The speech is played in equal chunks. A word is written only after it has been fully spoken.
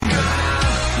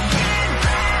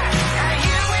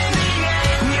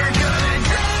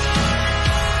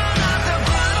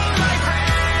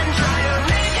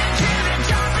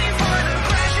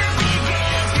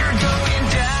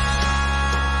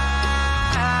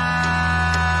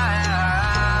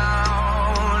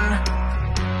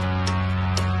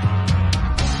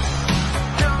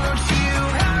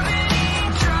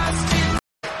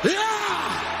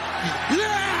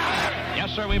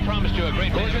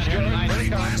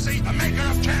Morrissey, the maker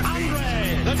of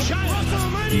champions. The giant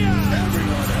WrestleMania.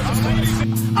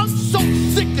 Everyone. I'm so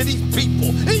sick of these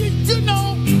people. You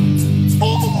know.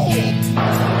 Oh,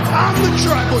 I'm the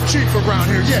tribal chief around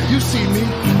here. Yeah, you see me,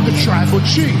 the tribal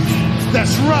chief.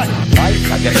 That's right. I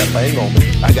got that thing on me.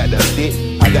 I got that stick.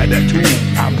 I got that tool.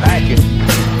 I'm packing.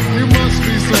 You must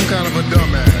be some kind of a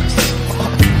dumbass.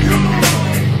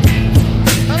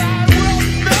 And I will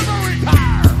never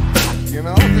retire. You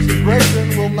know, this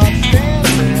aggression will not stand,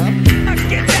 man. Now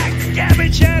get that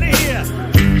garbage out of here.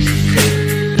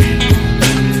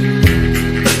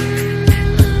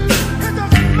 It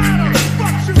doesn't matter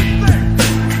what you think.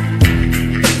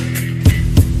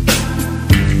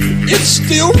 It's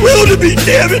still real to me,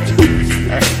 damn it.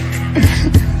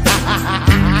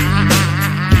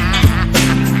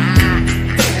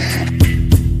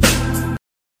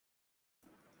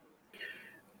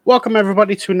 Welcome,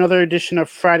 everybody, to another edition of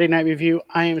Friday Night Review.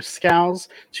 I am Scowls.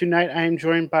 Tonight, I am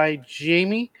joined by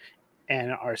Jamie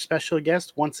and our special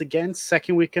guest, once again,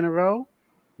 second week in a row,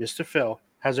 Mr. Phil.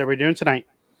 How's everybody doing tonight?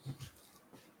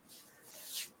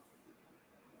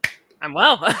 I'm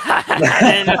well. I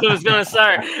didn't know who was going to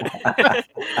start.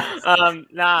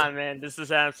 Nah, man, this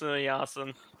is absolutely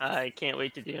awesome. I can't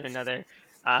wait to do another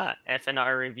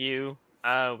FNR review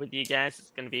with you guys.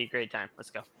 It's going to be a great time. Let's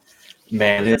go.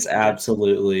 Man, it's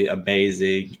absolutely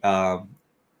amazing.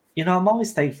 You know, I'm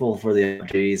always thankful for the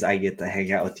opportunities I get to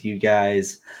hang out with you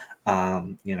guys.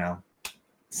 You know,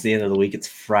 it's the end of the week. It's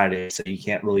Friday, so you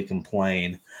can't really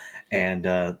complain. And,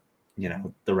 you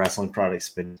know, the wrestling product's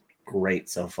been great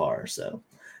so far. So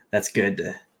that's good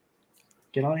to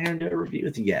get on here and do a review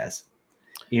with you guys.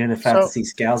 Even if I have to see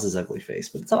Scowls' ugly face,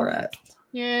 but it's all right.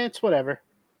 Yeah, it's whatever.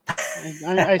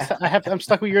 I'm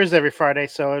stuck with yours every Friday,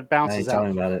 so it bounces out. Tell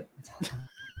me about it.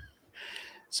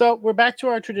 So we're back to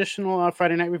our traditional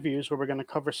Friday night reviews, where we're going to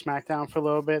cover SmackDown for a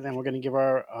little bit, then we're going to give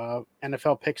our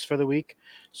NFL picks for the week.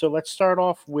 So let's start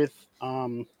off with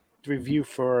the review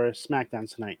for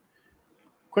SmackDown tonight.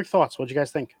 Quick thoughts. What do you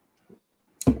guys think?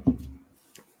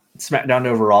 SmackDown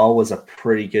overall was a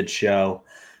pretty good show.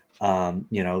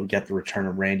 You know, got the return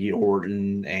of Randy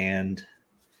Orton, and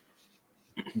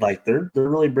like they're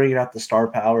really bringing out the star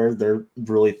power. They're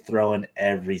really throwing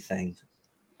everything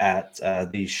at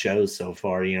these shows so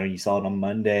far. You know, you saw it on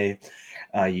Monday,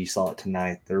 you saw it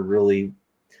tonight. They're really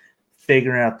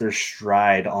figuring out their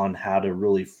stride on how to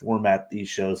really format these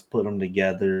shows, put them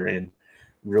together, and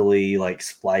really like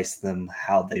splice them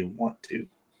how they want to.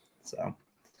 So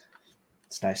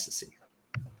it's nice to see.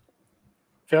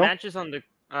 Phil? The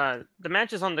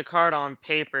matches on the card on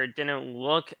paper didn't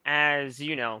look as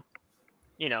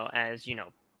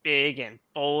big and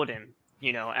bold and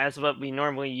as what we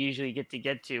normally usually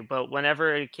get to. But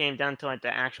whenever it came down to like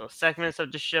the actual segments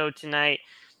of the show tonight,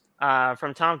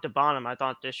 from top to bottom, I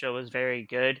thought this show was very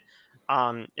good.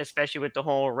 Especially with the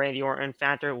whole Randy Orton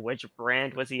factor. Which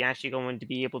brand was he actually going to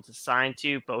be able to sign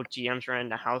to? Both GMs were in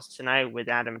the house tonight with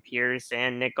Adam Pearce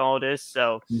and Nick Aldis.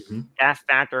 So that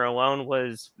factor alone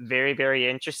was very, very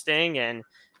interesting. And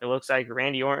it looks like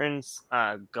Randy Orton's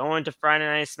going to Friday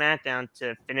Night SmackDown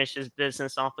to finish his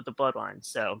business off with the Bloodline.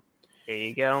 So there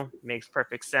you go. Makes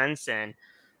perfect sense. And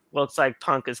looks like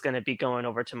Punk is going to be going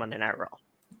over to Monday Night Raw.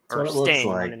 Or staying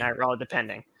Monday Night Raw,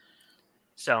 depending.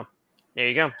 So there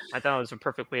you go. I thought it was a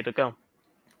perfect way to go.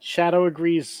 Shadow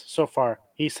agrees so far.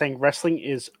 He's saying wrestling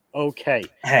is okay.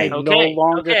 Hey,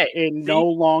 it no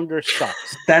longer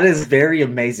sucks. That is very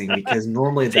amazing because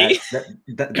normally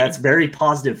that's very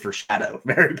positive for Shadow.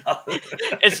 Very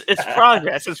positive. It's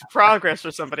progress. It's progress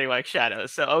for somebody like Shadow.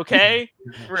 So okay,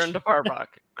 we're in the bar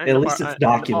buck. At least it's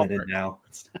documented now.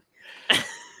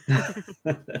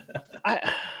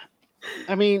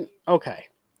 I mean, okay.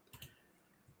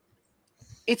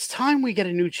 It's time we get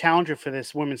a new challenger for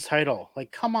this women's title.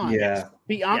 Like, come on. Yeah.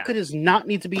 Bianca does not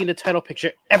need to be in the title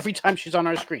picture every time she's on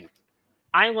our screen.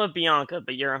 I love Bianca,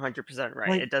 but you're 100% right.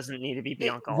 Like, it doesn't need to be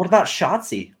Bianca. What about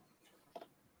Shotzi?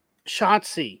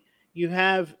 Shotzi. You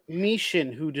have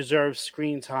Mishin, who deserves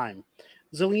screen time.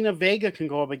 Zelina Vega can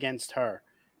go up against her.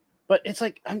 But it's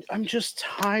like, I'm just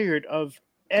tired of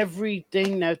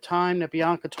everything that time that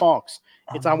Bianca talks.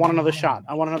 It's, I want another shot.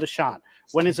 I want another shot.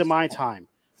 When is it my time?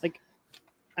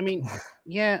 I mean,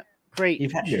 yeah, great.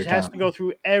 She has to go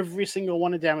through every single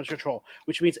one of Damage Control,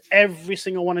 which means every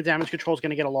single one of Damage Control is going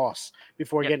to get a loss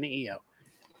before getting an EO.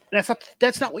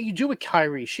 That's not what you do with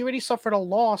Kairi. She already suffered a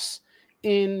loss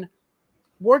in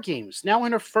War Games. Now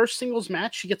in her first singles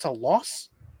match, she gets a loss?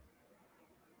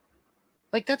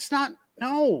 Like, that's not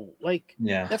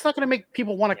that's not going to make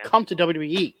people want to come to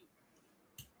WWE.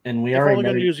 And we all already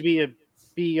they're going to do is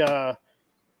be a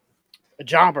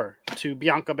jobber to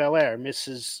Bianca Belair,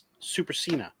 Mrs. Super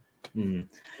Cena. Mm.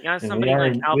 You got And somebody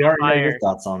like we Alpha already know your Fire.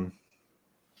 thoughts on.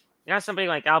 You got somebody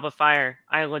like Alpha Fire,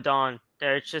 Isla Dawn.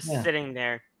 They're just Yeah. sitting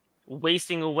there,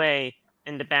 wasting away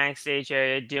in the backstage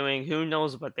area, doing who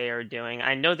knows what they are doing.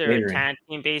 I know they're a Catering. tag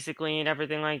team basically and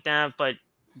everything like that, but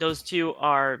those two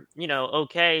are,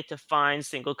 okay to find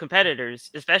single competitors,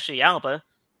 especially Alpha.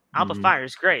 Alpha Mhm. Fire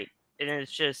is great, and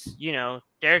it's just,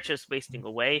 they're just wasting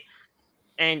away.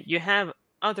 And you have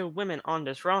other women on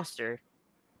this roster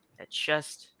that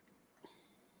just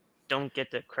don't get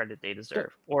the credit they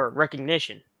deserve or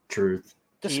recognition. Truth.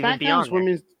 The To even be on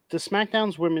there.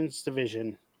 SmackDown's women's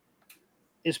division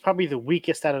is probably the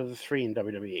weakest out of the three in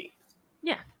WWE.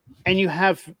 Yeah. And you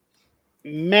have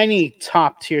many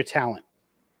top tier talent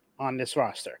on this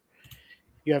roster.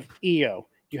 You have Io,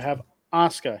 you have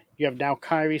Asuka, you have now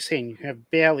Kairi Sane, you have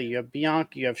Bayley, you have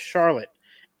Bianca, you have Charlotte,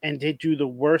 and they do the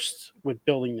worst with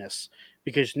building this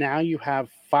because now you have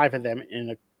 5 of them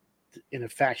in a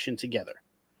faction together.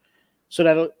 So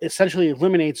that essentially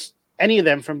eliminates any of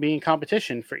them from being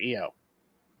competition for Io.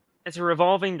 It's a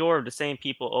revolving door of the same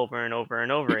people over and over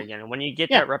and over again. And when you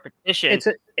get Yeah. that repetition,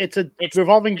 It's a it's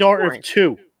revolving door boring.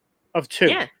 of two.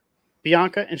 Yeah.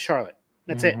 Bianca and Charlotte.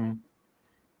 That's it. Mhm.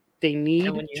 They need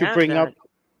when you to have bring that-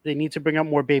 up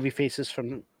more baby faces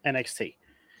from NXT.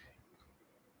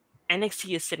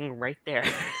 NXT is sitting right there.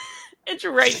 It's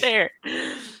right there.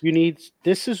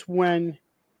 This is when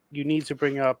you need to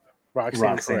bring up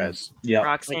Roxanne Perez. Yep.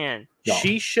 Roxanne. Yeah.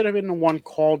 She should have been the one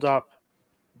called up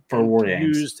For and War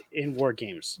Games. used in War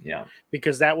Games Yeah.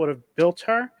 because that would have built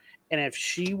her. And if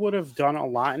she would have done a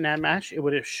lot in that match, it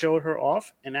would have showed her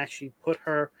off and actually put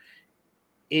her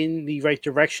in the right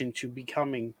direction to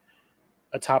becoming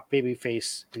a top baby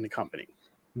face in the company.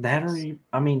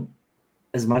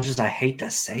 As much as I hate to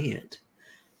say it,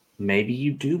 maybe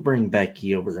you do bring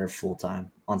Becky over there full time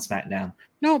on SmackDown.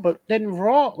 No, but then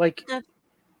Raw, like That-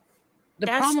 the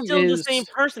That's problem still is the same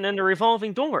person in the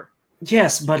revolving door.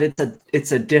 Yes, but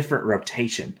it's a different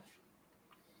rotation.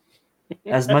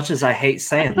 As much as I hate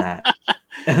saying that.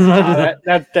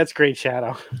 That's great,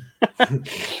 Shadow.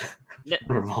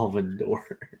 Revolving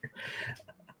door.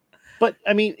 But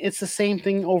I mean, it's the same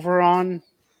thing over on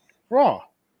Raw.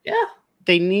 Yeah.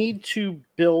 They need to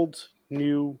build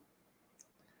new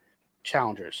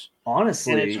challengers.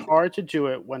 Honestly, And it's hard to do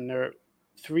it when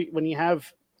you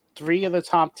have 3 of the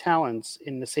top talents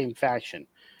in the same faction.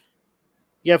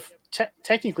 You have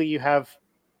technically you have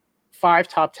 5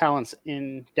 top talents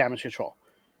in Damage Control.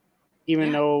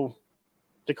 Even though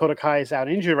Dakota Kai is out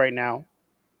injured right now,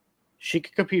 she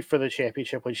could compete for the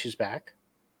championship when she's back.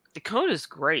 Dakota's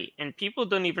great, and people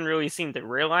don't even really seem to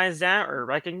realize that or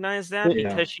recognize that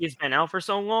because she's been out for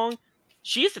so long.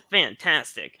 She's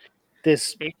fantastic. They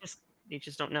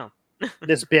just don't know.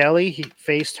 This Bayley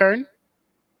face turn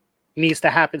needs to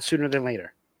happen sooner than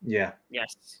later. Yeah.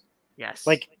 Yes.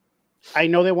 Like, I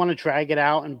know they want to drag it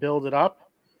out and build it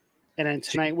up, and then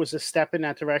tonight was a step in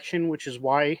that direction, which is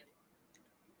why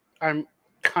I'm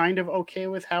kind of okay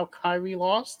with how Kyrie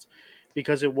lost,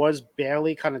 because it was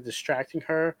barely kind of distracting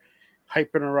her,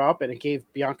 hyping her up, and it gave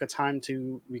Bianca time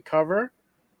to recover.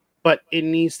 But it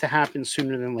needs to happen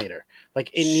sooner than later. Like,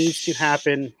 it needs to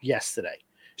happen yesterday.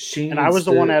 And I was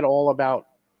the one at all about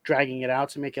dragging it out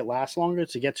to make it last longer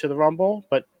to get to the Rumble,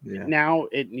 but now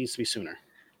it needs to be sooner.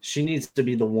 She needs to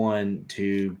be the one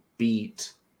to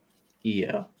beat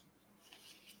Io.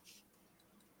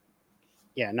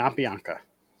 Yeah, not Bianca.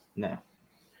 No.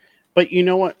 But you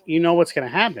know what? You know what's going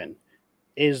to happen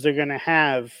is they're going to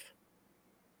have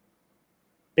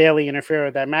Bayley interfere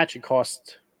with that match and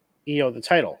cost Io the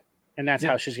title, and that's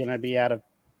how she's going to be out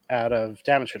of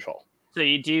Damage Control. So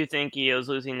you do think Io's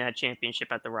losing that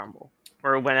championship at the Rumble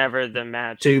or whenever the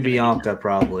match to Bianca,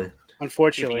 probably.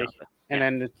 Unfortunately, and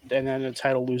then the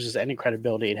title loses any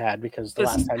credibility it had because the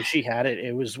last time she had it,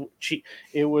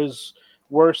 it was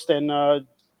worse than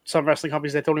some wrestling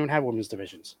companies that don't even have women's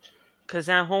divisions. Because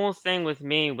that whole thing with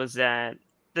me was that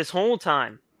this whole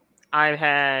time I've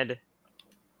had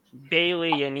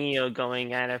Bayley and Io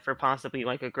going at it for possibly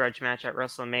like a grudge match at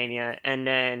WrestleMania, and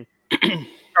then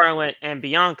Charlotte and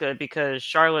Bianca, because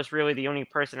Charlotte's really the only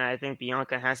person I think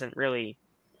Bianca hasn't really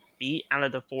beat out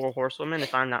of the 4 horsewomen,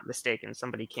 if I'm not mistaken.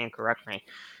 Somebody can correct me.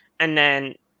 And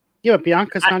then but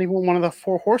Bianca's not even one of the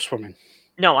 4 horsewomen.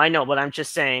 No, I know, but I'm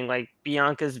just saying, like,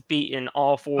 Bianca's beaten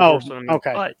all 4 horsewomen.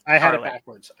 Okay. But I had it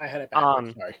backwards.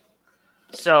 Sorry.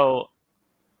 So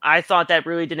I thought that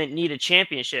really didn't need a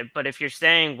championship, but if you're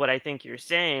saying what I think you're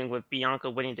saying with Bianca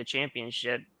winning the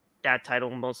championship, that title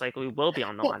most likely will be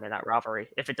on the line of that rivalry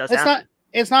if it does happen.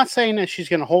 It's not saying that she's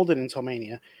going to hold it until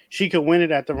Mania. She could win it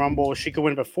at the Rumble. She could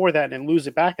win it before that and lose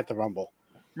it back at the Rumble.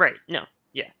 Right. No.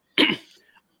 Yeah.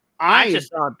 I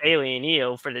just thought Bailey and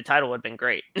Io for the title would have been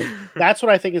great. That's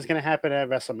what I think is going to happen at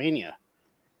WrestleMania.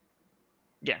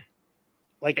 Yeah.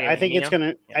 Like, Bailey I think and it's Io?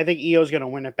 going to, I think Io's going to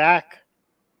win it back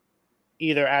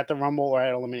either at the Rumble or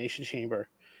at Elimination Chamber.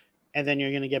 And then you're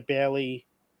going to get Bailey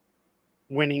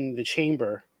winning the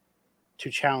Chamber to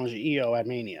challenge Io at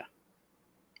Mania.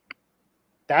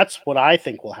 That's what I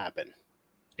think will happen.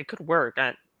 It could work.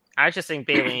 I just think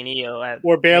Bailey and Io at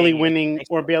Or Bailey Mania winning, makes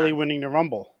or more Bailey sense. winning the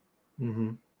Rumble.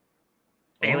 Mm-hmm.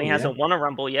 Bailey hasn't won a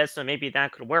Rumble yet, so maybe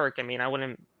that could work. I mean, I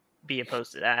wouldn't be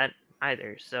opposed to that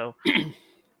either. So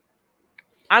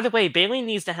either way, Bailey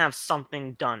needs to have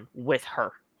something done with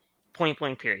her. Point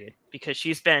blank period. Because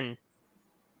she's been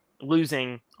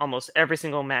losing almost every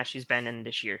single match she's been in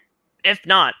this year. If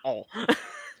not all.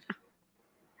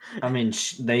 I mean,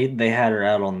 they had her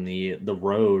out on the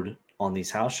road on these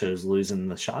house shows, losing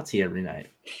the Shotzi every night.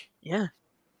 Yeah.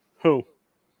 Who?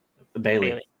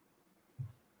 Bailey.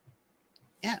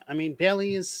 Yeah, I mean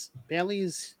Bailey's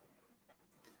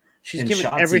she's And given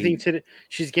Shotzi- everything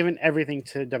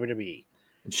to WWE.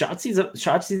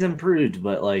 Shotzi's improved,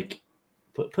 but like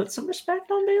put some respect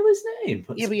on Bailey's name.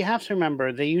 Yeah, but you have to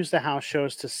remember they use the house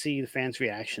shows to see the fans'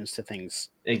 reactions to things.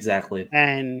 Exactly.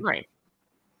 And Right.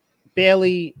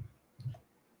 Bailey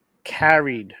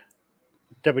carried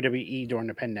WWE during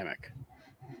the pandemic.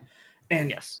 And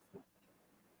Yes.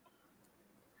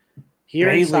 Here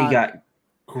Bailey inside, got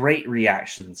great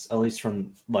reactions, at least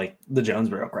from like the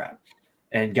Jonesboro crowd,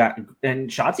 and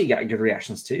Shotzi got good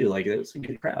reactions too. Like it was a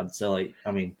good crowd. So like,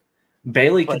 I mean,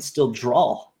 Bailey But could still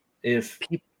draw if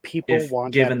people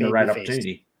want given that the right babyface.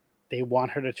 opportunity. They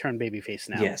want her to turn babyface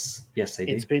now. Yes, they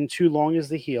It's do. been too long as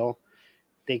the heel.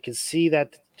 They can see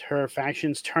that her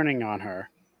faction's turning on her.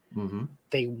 Mm-hmm.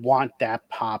 They want that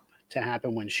pop to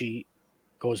happen when she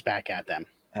goes back at them.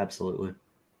 Absolutely.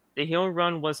 The heel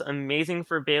run was amazing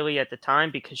for Bailey at the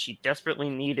time because she desperately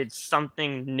needed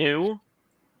something new.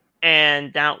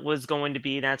 And that was going to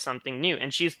be that something new.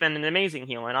 And she's been an amazing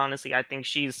heel. And honestly, I think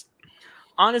she's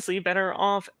honestly better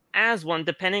off as one,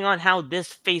 depending on how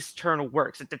this face turn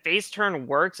works. If the face turn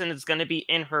works and it's going to be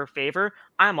in her favor,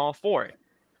 I'm all for it.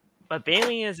 But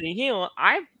Bailey as a heel,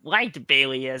 I liked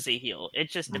Bailey as a heel. It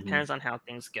just depends on how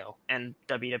things go and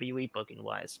WWE booking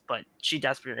wise. But she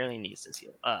desperately needs this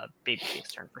heel,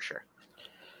 babyface turn for sure.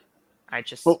 I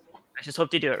just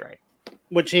hope they do it right.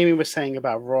 What Jamie was saying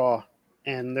about Raw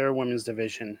and their women's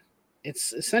division,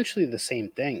 it's essentially the same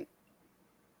thing.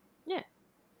 Yeah.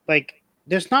 Like,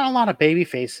 there's not a lot of baby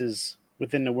faces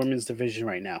within the women's division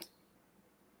right now.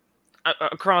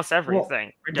 Across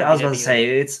everything. Well, I was about to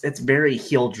say it's very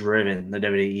heel driven. The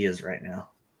WWE is right now.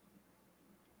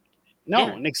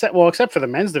 No, except for the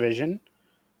men's division.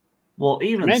 Well,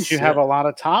 even men's, you have a lot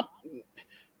of top.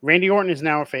 Randy Orton is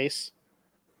now a face.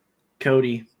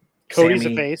 Cody's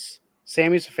a face.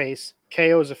 Sammy's a face.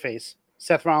 KO's a face.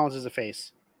 Seth Rollins is a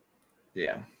face.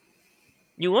 Yeah.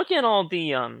 You look at all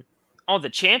the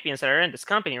champions that are in this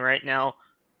company right now.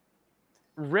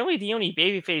 Really, the only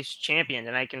babyface champion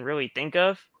that I can really think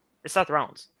of is Seth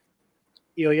Rollins.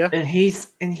 Ilya, and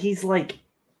he's like,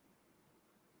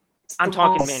 I'm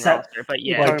talking main roster, but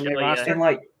yeah, like,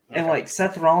 Ilya. and like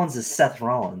Seth Rollins is Seth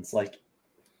Rollins, like.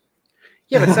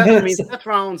 Yeah, but Seth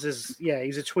Rollins is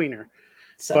he's a tweener.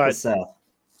 Seth.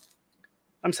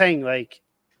 I'm saying like,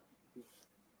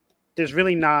 there's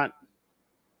really not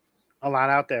a lot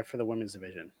out there for the women's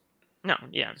division. No,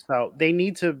 yeah. So they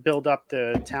need to build up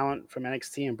the talent from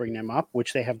NXT and bring them up,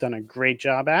 which they have done a great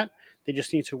job at. They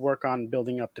just need to work on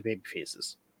building up the baby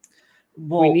faces.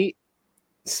 Well,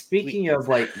 speaking of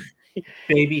like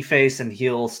baby face and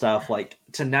heel stuff, like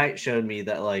tonight showed me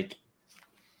that like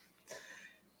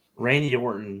Randy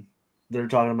Orton, they're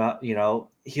talking about,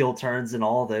 heel turns and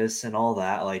all this and all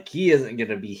that. Like he isn't going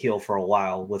to be heel for a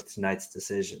while with tonight's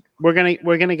decision. We're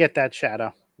gonna get that,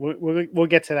 Shadow. We'll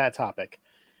get to that topic.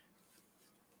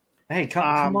 Hey,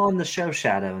 come on the show,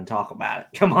 Shadow, and talk about it.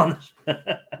 Come on.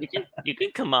 You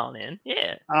can come on in.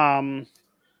 Yeah.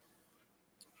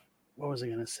 What was I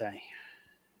gonna say?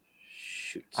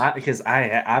 Shoot. Because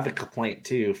I have a complaint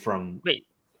too from. Wait.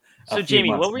 So Jamie,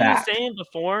 what were you saying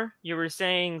before? You were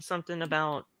saying something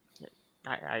about.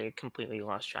 I completely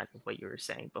lost track of what you were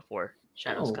saying before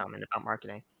Shadow's comment about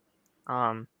marketing.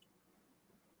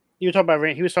 You were talking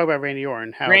about he was talking about Randy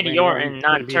Orton. How Randy Orton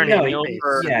not turning heel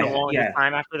for the longest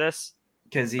time after this,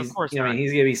 because he's he's going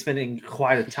to be spending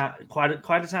quite a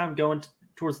time going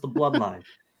towards the bloodline.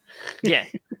 Yeah.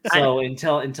 So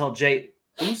until Jay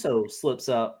Uso slips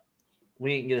up,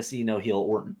 we ain't gonna see no heel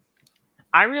Orton.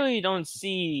 I really don't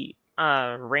see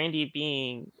Randy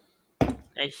being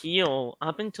a heel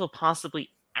up until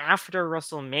possibly after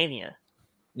WrestleMania.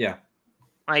 Yeah.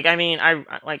 Like, I mean,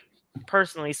 like,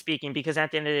 personally speaking, because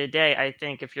at the end of the day, I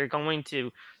think if you're going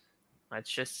to, let's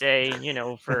just say,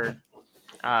 for,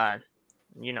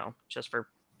 just for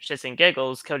shits and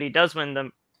giggles, Cody does win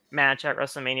the match at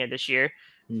WrestleMania this year.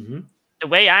 Mm-hmm. The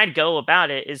way I'd go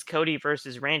about it is Cody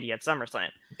versus Randy at SummerSlam.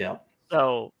 Yeah.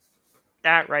 So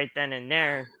that right then and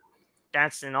there,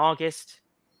 that's in August.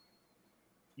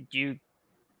 You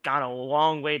got a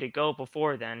long way to go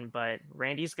before then, but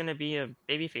Randy's gonna be a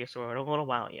babyface for a little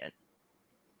while yet.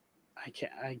 I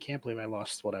can't believe I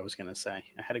lost what I was gonna say.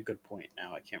 I had a good point.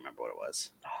 Now I can't remember what it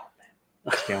was. Oh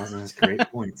man, Scales has great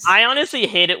points. I honestly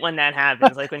hate it when that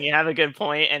happens. Like when you have a good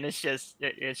point and it's just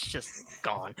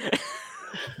gone.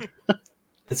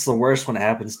 It's the worst when it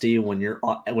happens to you when you're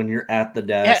at the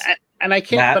desk. Yeah, and I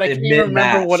can't. But I can't even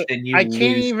remember what. I can't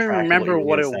even remember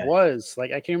what it was.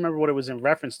 Like I can't remember what it was in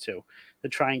reference to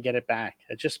try and get it back.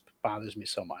 It just bothers me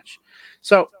so much.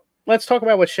 So let's talk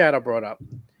about what Shadow brought up.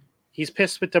 He's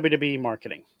pissed with WWE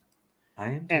marketing.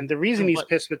 And the reason he's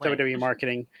pissed with WWE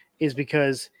marketing is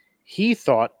because he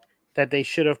thought that they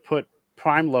should have put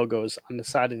Prime logos on the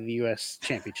side of the U.S.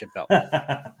 Championship belt.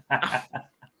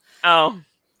 Oh,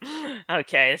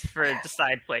 okay. It's for the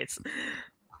side plates.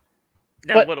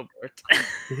 That would have worked.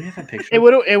 Do we have a picture? It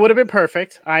would have been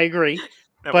perfect. I agree.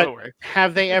 But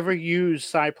have they ever used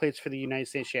side plates for the United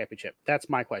States Championship? That's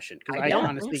my question. Because I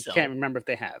honestly can't remember if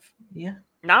they have. Yeah.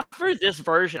 Not for this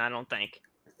version, I don't think.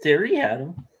 Theory had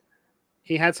them.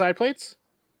 He had side plates?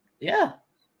 Yeah.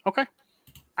 Okay.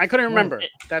 I couldn't remember.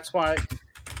 That's why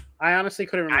I honestly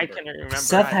couldn't remember. I couldn't remember.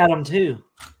 Seth had them too.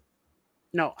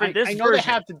 No, I know they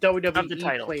have the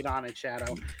WWE plate on it,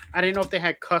 Shadow. I didn't know if they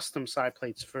had custom side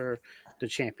plates for the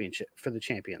championship, for the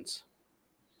champions.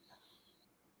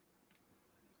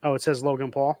 Oh, it says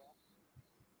Logan Paul?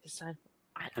 I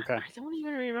don't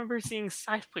even remember seeing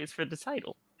side plates for the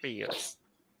title for US.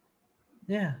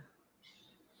 Yeah.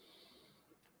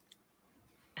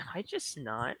 Am I just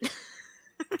not?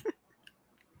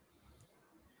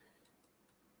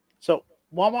 So,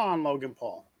 while we're on Logan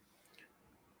Paul,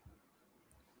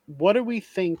 what do we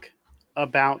think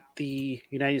about the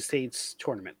United States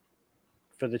tournament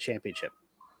for the championship?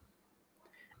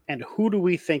 And who do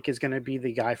we think is going to be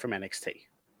the guy from NXT?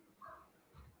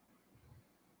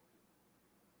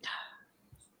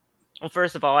 Well,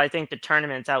 first of all, I think the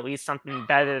tournament's at least something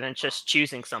better than just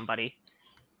choosing somebody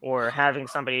or having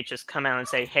somebody just come out and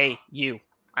say, hey,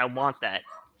 I want that.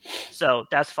 So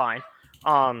that's fine.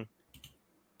 But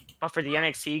for the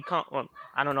NXT,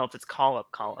 I don't know if it's call up,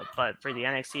 but for the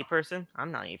NXT person,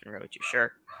 I'm not even really too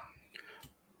sure.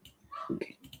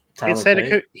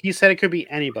 He said it could be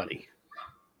anybody.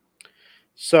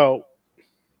 So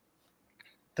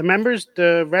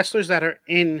the wrestlers that are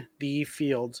in the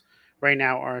field right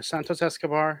now are Santos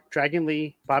Escobar, Dragon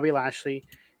Lee, Bobby Lashley,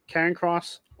 Karen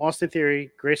Cross, Austin Theory,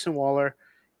 Grayson Waller,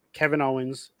 Kevin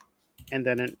Owens, and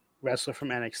then a wrestler from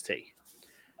NXT.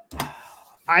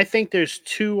 I think there's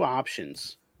two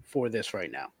options for this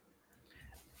right now.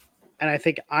 And I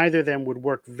think either of them would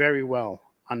work very well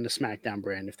on the SmackDown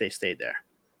brand if they stayed there.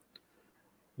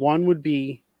 One would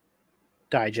be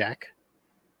Dijak.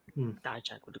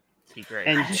 Dijak would be great.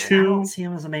 And I don't see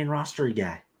him as a main roster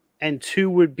guy. And two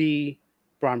would be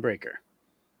Braun Breaker.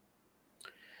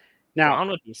 Now, Braun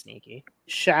would be sneaky.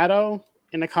 Shadow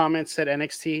in the comments said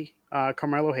NXT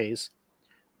Carmelo Hayes.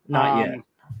 Not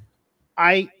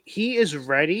yet. He is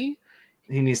ready.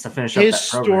 He needs to finish His up that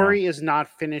program. story is not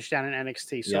finished down in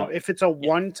NXT. So if it's a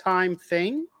one-time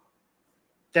thing,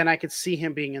 then I could see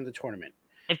him being in the tournament.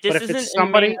 If it's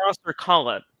somebody roster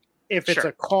call-up, if it's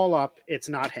a call-up, it's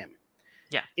not him.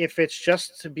 Yeah. If it's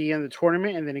just to be in the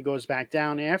tournament and then he goes back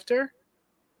down after,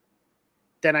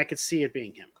 then I could see it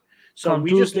being him. So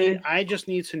I just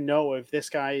need to know if this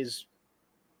guy is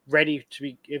ready to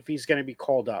be, if he's going to be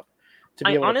called up to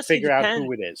be able to figure out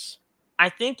who it is. I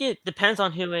think it depends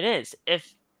on who it is.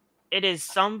 If it is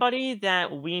somebody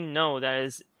that we know that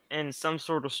is in some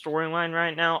sort of storyline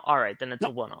right now, all right, then it's a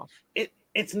one-off.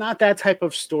 It's not that type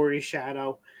of story,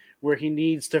 Shadow, where he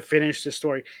needs to finish the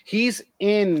story. He's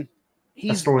a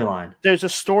storyline. There's a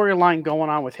storyline going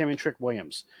on with him and Trick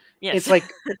Williams. Yes. It's like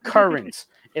current.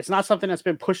 It's not something that's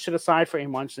been pushed to the side for 8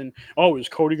 months and, is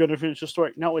Cody going to finish the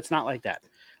story? No, it's not like that.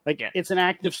 It's an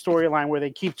active storyline where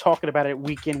they keep talking about it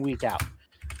week in, week out.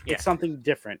 Yeah. It's something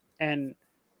different. And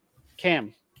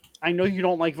Cam, I know you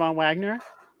don't like Von Wagner,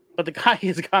 but the guy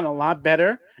has gotten a lot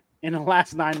better in the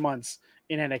last 9 months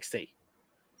in NXT.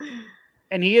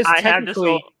 And he is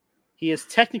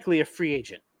technically a free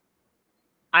agent.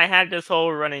 I had this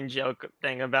whole running joke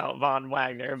thing about Von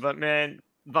Wagner, but man,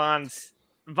 Von's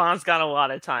got a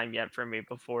lot of time yet for me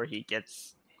before he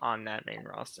gets on that main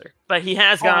roster. But he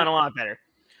has gotten a lot better.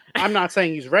 I'm not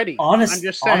saying he's ready. I'm just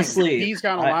saying honestly, he's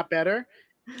gotten a lot better,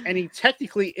 and he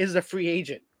technically is a free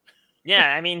agent.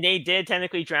 Yeah, I mean, they did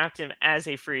technically draft him as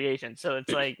a free agent, so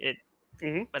it's like it.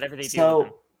 Whatever they do.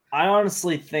 So I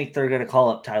honestly think they're going to call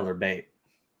up Tyler Bate.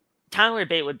 Tyler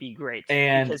Bate would be great,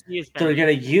 and because he has been they're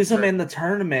going to use him in the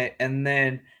tournament, and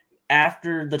then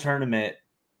after the tournament,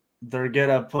 they're going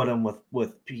to put him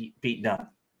with Pete Dunne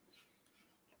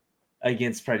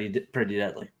against Pretty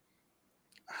Deadly.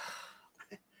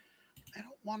 I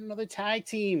don't want another tag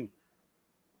team.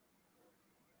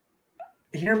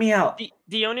 Hear me out.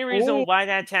 The only reason why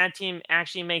that tag team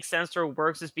actually makes sense or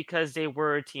works is because they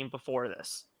were a team before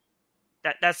this.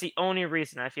 That's the only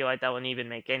reason I feel like that wouldn't even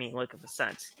make any look of a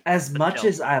sense. As much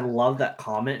as I love that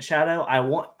comment, Shadow, I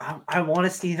want to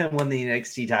see them win the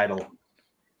NXT title.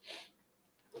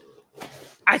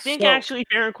 I think actually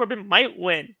Baron Corbin might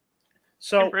win.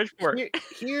 So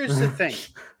here's the thing.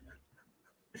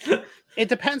 It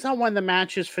depends on when the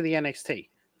match is for the NXT,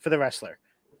 for the wrestler.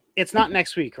 It's not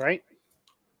next week, right?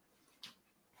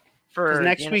 For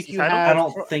next week you title? have. I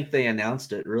don't think they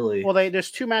announced it, really. Well, there's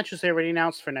 2 matches they already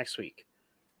announced for next week.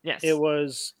 Yes. It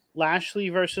was Lashley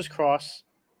versus Cross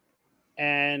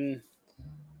and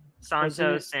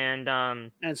Santos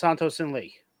and Santos and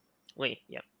Lee.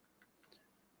 Yep.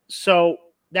 So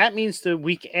that means the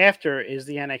week after is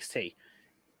the NXT.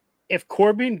 If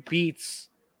Corbin beats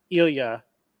Ilya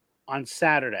on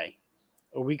Saturday,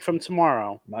 a week from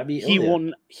tomorrow, Might be he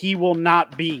will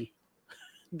not be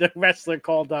the wrestler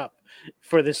called up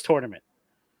for this tournament.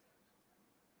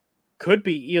 Could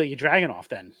be Ilya Dragunov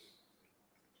then.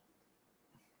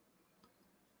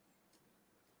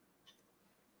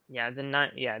 Yeah, the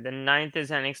 9th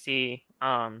is NXT.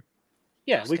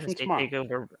 Week from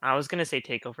tomorrow. I was gonna say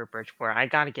Takeover Bridgeport. I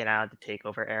gotta get out of the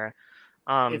Takeover era.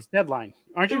 It's Deadline.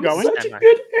 Aren't you going? Such a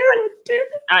good era, damn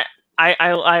it.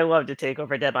 I love the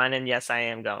Takeover Deadline, and yes, I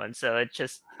am going. So it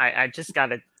just I just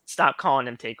gotta stop calling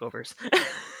them takeovers.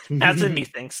 That's a me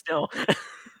thing still.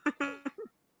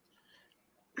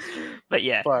 But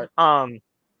yeah,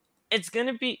 it's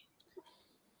gonna be.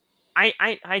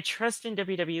 I trust in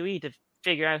WWE to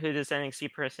figure out who this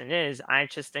NXT person is. I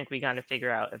just think we got to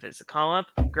figure out if it's a call up.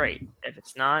 Great. If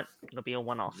it's not, it'll be a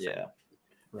one-off. Yeah.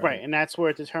 Right, and that's where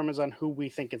it determines on who we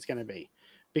think it's going to be.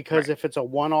 Because if it's a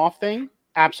one-off thing,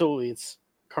 absolutely, it's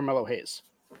Carmelo Hayes.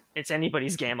 It's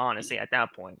anybody's game, honestly, at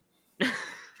that point.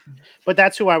 But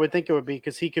that's who I would think it would be,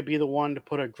 because he could be the one to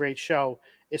put a great show,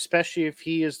 especially if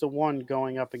he is the one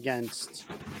going up against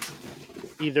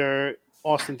either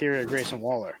Austin Theory or Grayson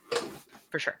Waller.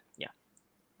 For sure, yeah.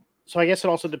 So I guess it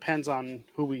also depends on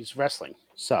who he's wrestling.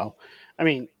 So, I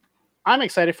mean, I'm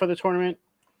excited for the tournament.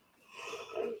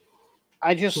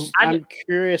 I'm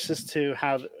curious as to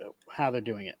how they're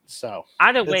doing it. So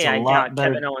either way, I doubt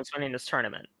Kevin Owens winning this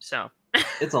tournament. So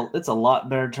it's a lot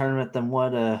better tournament than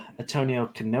what Antonio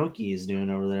Kanoki is doing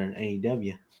over there in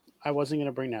AEW. I wasn't going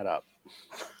to bring that up.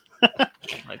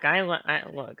 Look,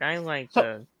 I like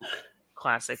the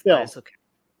classic. Phil, okay.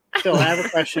 Phil, I have a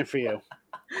question for you.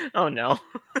 Oh no.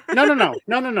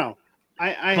 No.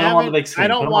 I don't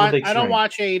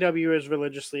watch AEW as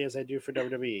religiously as I do for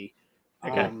WWE.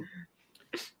 Okay.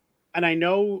 And I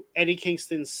know Eddie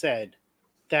Kingston said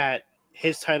that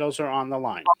his titles are on the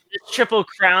line. This Triple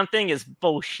Crown thing is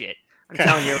bullshit. I'm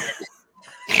telling you.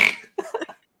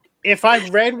 If I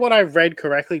read what I read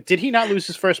correctly, did he not lose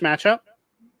his first matchup?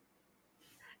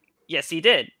 Yes, he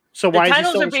did. So why is he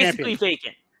still the titles are champion? basically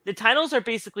vacant. The titles are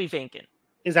basically vacant.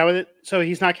 Is that what it? So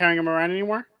he's not carrying them around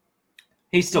anymore?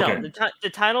 He's still the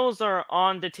titles are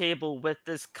on the table with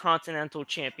this Continental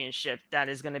Championship that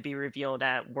is going to be revealed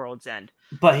at World's End.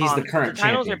 But he's the current champion. The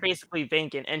titles are basically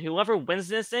vacant, and whoever wins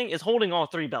this thing is holding all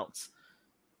 3 belts.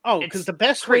 Oh, because the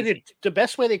best way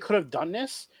they could have done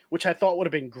this, which I thought would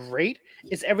have been great,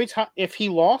 is every time if he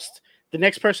lost, the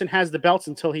next person has the belts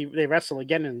until they wrestle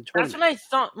again in the tournament. That's what I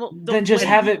thought. Well, then just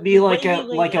have it be like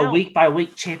a week by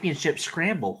week championship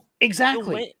scramble.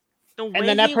 Exactly. And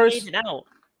then that person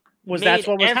that's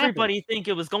what was everybody happening. think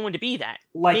it was going to be that.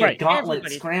 Like a gauntlet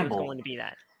scramble. It was going to be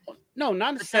that. No,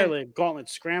 not necessarily a gauntlet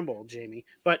scramble, Jamie,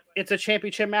 but it's a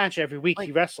championship match every week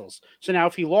he wrestles. So now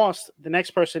if he lost, the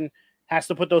next person has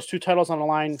to put those 2 titles on the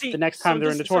line the next time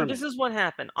they're in the tournament. So this is what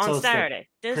happened on Saturday.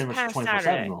 This past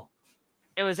Saturday.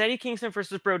 It was Eddie Kingston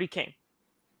versus Brody King.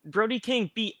 Brody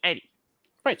King beat Eddie.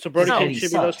 Right, so Brody King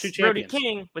should be those 2 champions. Brody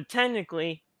King would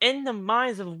technically, in the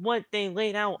minds of what they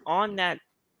laid out on that,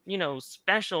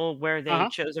 special where they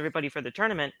chose everybody for the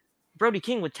tournament, Brody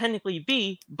King would technically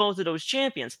be both of those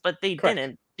champions, but they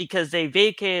didn't because they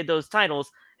vacated those titles,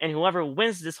 and whoever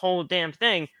wins this whole damn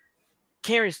thing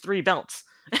carries 3 belts.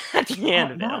 at the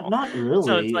end of it all. Not really.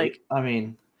 So it's like, I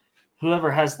mean,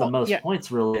 whoever has the Well, most yeah.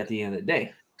 points really at the end of the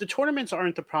day. The tournaments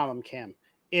aren't the problem, Cam.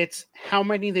 It's how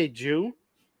many they do,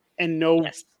 and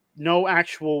no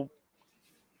actual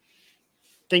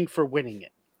thing for winning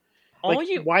it. Like,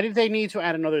 why did they need to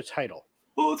add another title?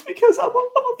 Well, it's because I'm a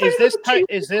fan Is this of the Chiefs.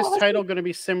 is this title going to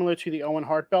be similar to the Owen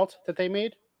Hart belt that they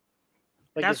made?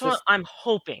 Like, that's what I'm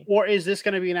hoping. Or is this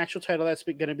going to be an actual title that's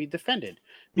going to be defended?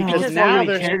 No, Because it's now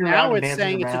already carried around now and it's dancing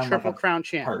saying it's a around triple like a crown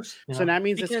champ. purse, you So know? that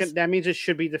means that means it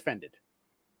should be defended.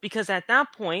 Because at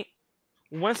that point,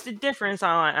 what's the difference,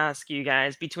 I'll ask you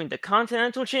guys, between the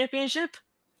Continental Championship,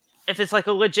 if it's like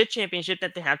a legit championship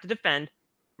that they have to defend,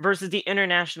 versus the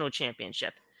International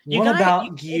Championship? You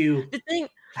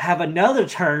have another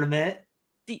tournament,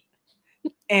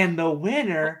 and the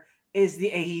winner is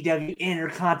the AEW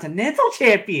Intercontinental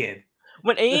Champion.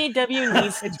 What AEW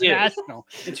needs to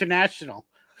International.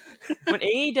 What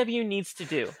AEW needs to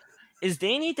do is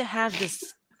they need to have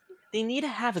this. They need to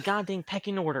have a goddamn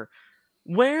pecking order.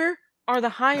 Where are the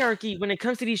hierarchy when it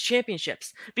comes to these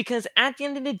championships? Because at the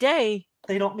end of the day,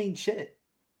 they don't mean shit.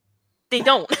 They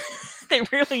don't. They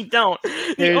really don't.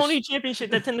 The only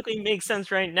championship that technically makes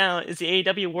sense right now is the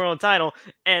AEW World Title,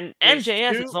 and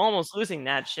MJF is almost losing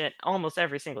that shit almost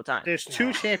every single time. There's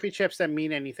two championships that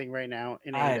mean anything right now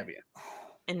in AEW.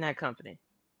 In that company.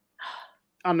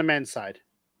 On the men's side.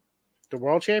 The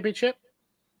World Championship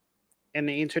and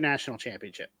the International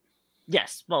Championship.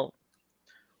 Yes, well.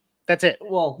 That's it.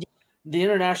 Well, the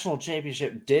International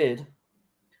Championship did.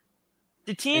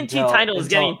 The TNT title is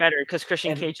getting better because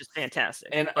Christian Cage is fantastic.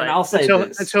 And I'll say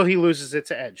until he loses it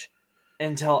to Edge.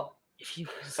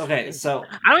 Okay, so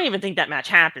I don't even think that match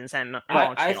happens.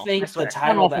 I think the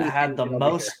title that had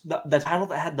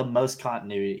the most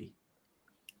continuity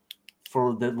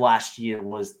for the last year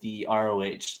was the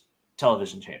ROH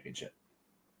Television Championship.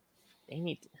 They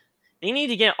need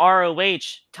to get ROH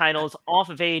titles off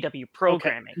of AEW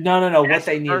programming. Okay. No. What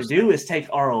they need to do is take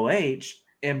ROH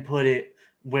and put it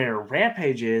where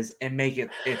Rampage is and make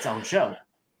it its own show.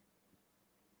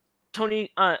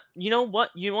 Tony, you know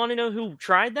what? You want to know who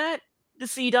tried that? The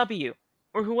CW.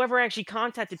 Or whoever actually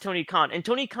contacted Tony Khan. And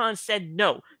Tony Khan said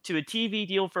no to a TV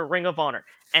deal for Ring of Honor.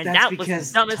 And that was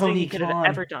the dumbest thing he could have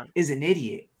ever done. Is an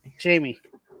idiot. Jamie.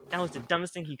 That was the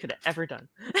dumbest thing he could have ever done.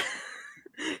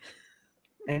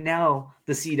 And now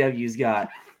the CW's got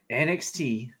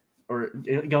NXT, or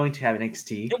going to have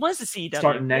NXT. It was the CW.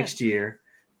 Starting next year.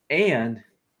 And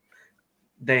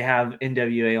they have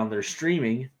NWA on their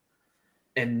streaming.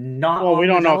 And not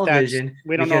on television.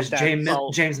 We don't know if that's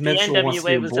James Mitchell the NWA wants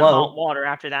to was blow. hot water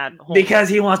after that. Because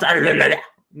he wants to.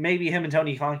 Maybe him and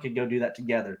Tony Khan could go do that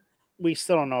together. We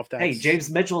still don't know if that's. Hey, James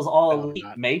Mitchell's all elite.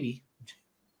 Maybe.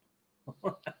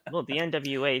 Well, the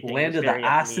NWA thing landed the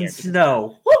ice and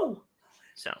snow. Woo!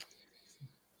 So,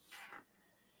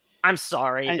 I'm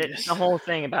sorry. The whole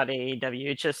thing about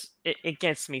AEW, it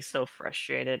gets me so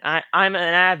frustrated. I'm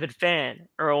an avid fan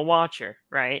or a watcher,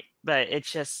 right? But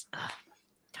it's just, God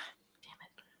damn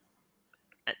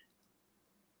it.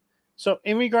 So,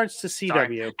 in regards to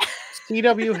CW,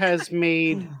 CW has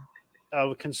made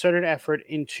a concerted effort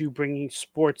into bringing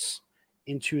sports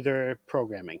into their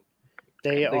programming.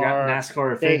 They got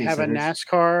NASCAR They have a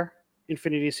NASCAR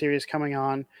Infinity Series coming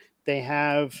on. They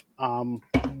have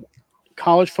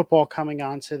college football coming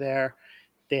onto there.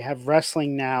 They have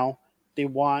wrestling now. They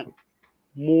want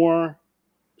more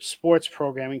sports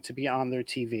programming to be on their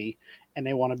TV, and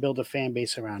they want to build a fan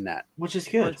base around that, which is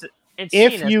good.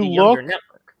 If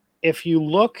you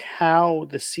look how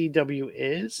the CW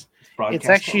is, it's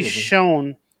actually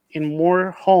shown in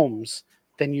more homes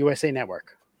than USA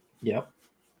Network. Yep.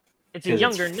 It's a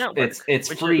younger network.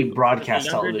 It's free broadcast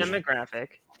television. Demographic,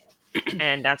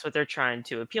 and that's what they're trying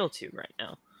to appeal to right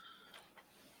now.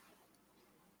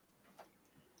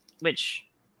 Which,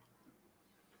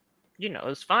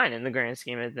 is fine in the grand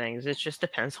scheme of things. It just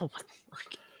depends on what.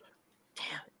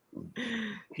 Damn.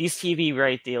 These TV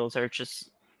right deals are just.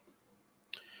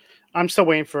 I'm still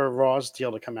waiting for a Raw's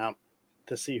deal to come out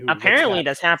to see who. Apparently,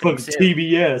 that's happening soon.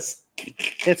 TBS.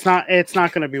 It's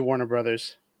not going to be Warner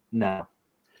Brothers. No.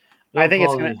 I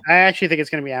actually think it's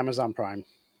going to be Amazon Prime.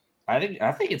 I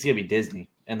think it's going to be Disney,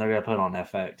 and they're going to put it on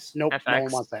FX. Nope, FX. No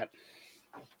one wants that.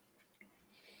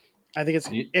 I think it's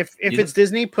if it's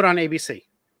Disney, put on ABC,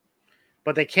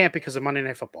 but they can't because of Monday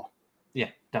Night Football. Yeah,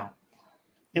 don't.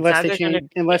 Unless they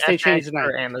change the night.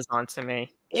 For Amazon to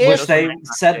me, which they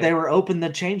said they were open the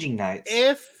changing nights.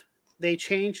 If they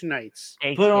change nights,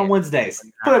 put it on Wednesdays.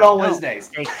 Put it on Wednesdays.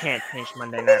 They can't change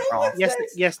Monday Night Raw.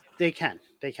 Yes, they can.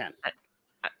 They can.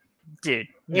 Dude,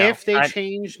 if they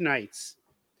change nights,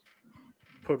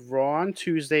 put Raw on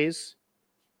Tuesdays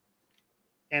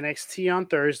NXT on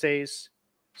Thursdays,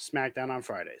 SmackDown on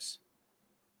Fridays.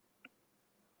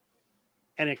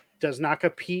 And it does not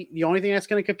compete. The only thing that's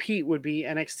going to compete would be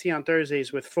NXT on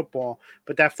Thursdays with football,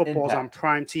 but that football is on Impact.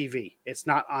 Prime TV. It's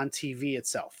not on TV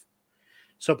itself.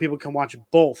 So people can watch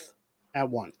both at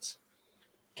once.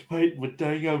 Wait, with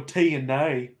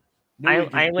TNA.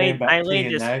 I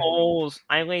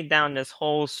laid down this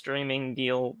whole streaming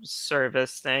deal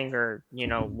service thing, or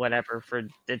whatever, for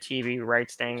the TV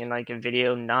rights thing in like a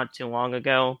video not too long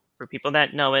ago. For people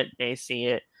that know it, they see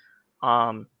it.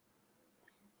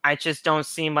 I just don't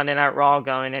see Monday Night Raw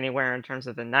going anywhere in terms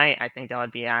of the night. I think that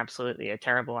would be absolutely a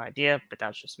terrible idea, but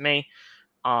that's just me.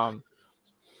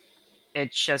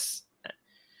 It's just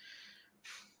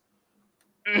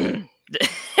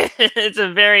it's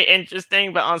a very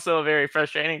interesting but also a very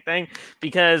frustrating thing,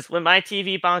 because when my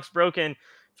TV box broken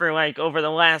for like over the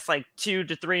last like 2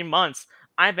 to 3 months,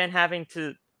 I've been having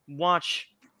to watch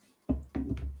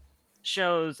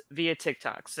shows via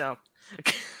TikTok. So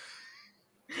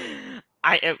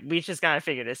we just gotta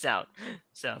figure this out.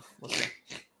 So we'll see.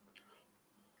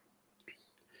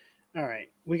 All right,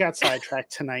 we got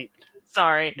sidetracked tonight.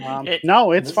 Sorry.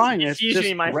 No, it's fine. It's usually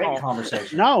just my Great fault.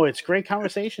 conversation. No, it's great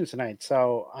conversation tonight.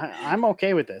 So I'm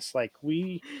okay with this. Like,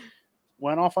 we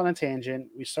went off on a tangent.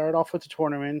 We started off with the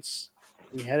tournaments.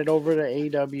 We headed over to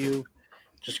AEW.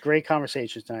 Just great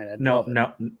conversations tonight. No.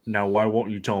 Why won't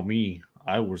you tell me?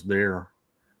 I was there.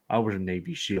 I was a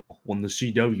Navy SEAL when the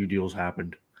CW deals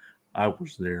happened. I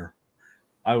was there.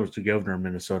 I was the governor of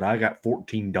Minnesota. I got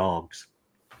 14 dogs.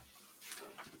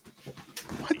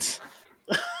 What?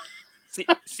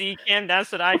 See, Cam,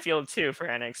 that's what I feel too for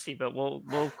NXT, but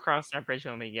we'll cross that bridge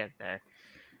when we get there.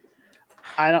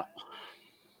 I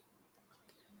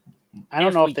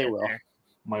don't know if they will. There.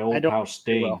 My old pal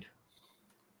Sting.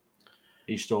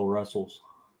 He still wrestles.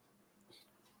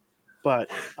 But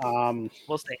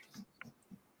We'll see.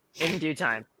 In due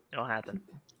time, it'll happen.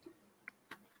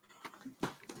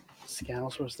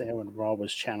 Scales was there when Raw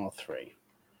was Channel 3.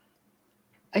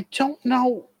 I don't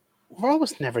know. Raw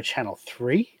was never Channel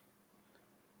 3.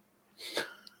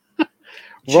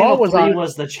 Channel 3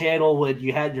 was the channel when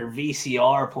you had your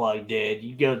VCR plugged in.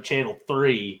 You go to Channel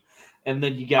 3, and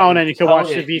then you got. Oh, and then you could watch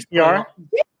the VCR.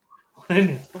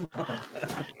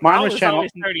 Mine was Channel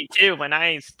always 32 when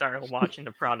I started watching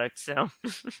the product. So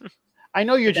I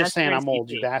know you're just saying I'm old,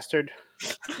 you bastard.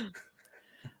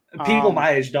 People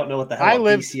my age don't know what the hell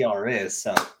a VCR is.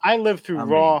 So I lived through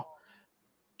Raw,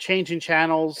 changing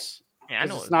channels. Yeah, I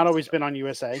know it's not always been on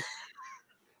USA.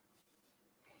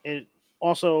 It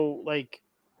also, like,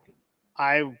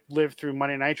 I lived through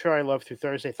Monday Nitro. I lived through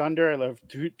Thursday Thunder. I lived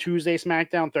through Tuesday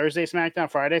SmackDown, Thursday SmackDown,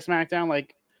 Friday SmackDown.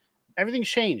 Like, everything's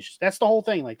changed. That's the whole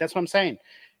thing. Like, that's what I'm saying.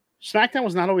 SmackDown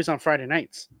was not always on Friday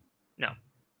nights.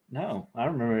 No, I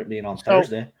remember it being on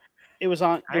Thursday. It was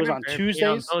on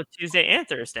Tuesdays. Oh, Tuesday and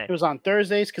Thursday. It was on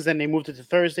Thursdays because then they moved it to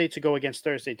Thursday to go against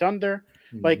Thursday Thunder.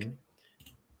 Mm-hmm. Like,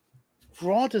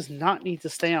 Raw does not need to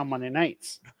stay on Monday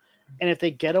nights. And if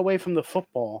they get away from the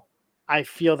football, I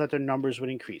feel that their numbers would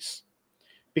increase.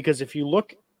 Because if you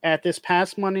look at this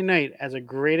past Monday night as a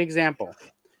great example,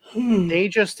 they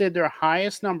just did their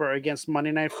highest number against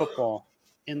Monday Night Football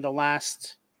in the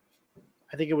last,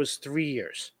 I think it was 3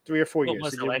 years, 3 or 4 years.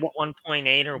 Was it like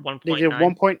 1.8 or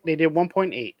 1.9? They did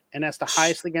 1.8, and that's the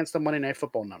highest against the Monday Night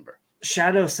Football number.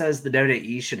 Shadow says the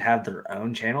WWE should have their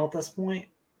own channel at this point.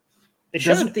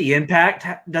 Doesn't Impact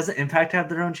have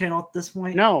their own channel at this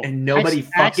point? No. And nobody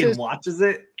fucking watches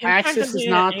it? Access is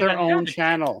not their own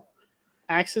channel.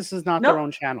 Access is not their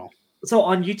own channel. So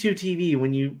on YouTube TV,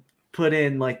 when you put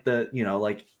in like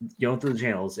like going through the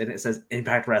channels and it says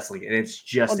Impact Wrestling and it's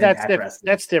just Impact Wrestling.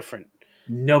 That's different.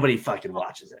 Nobody fucking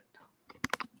watches it.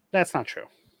 That's not true.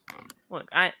 Look,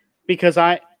 Scouts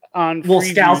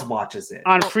watches it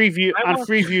on Freeview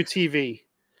TV.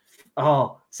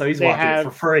 Oh, so he's watching it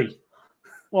for free.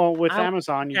 Well, with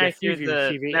Amazon, you get Freeview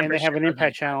TV, and they have an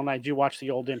Impact channel, and I do watch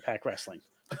the old Impact Wrestling.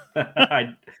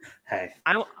 Hey,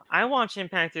 I watch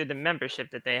Impact through the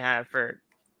membership that they have for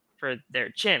their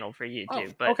channel for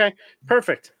YouTube. But okay,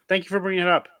 perfect. Thank you for bringing it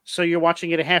up. So you're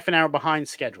watching it a half an hour behind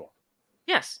schedule.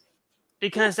 Yes,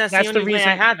 because that's the only way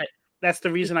I have it. That's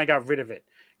the reason I got rid of it,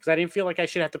 because I didn't feel like I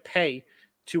should have to pay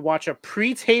to watch a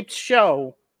pre-taped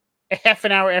show a half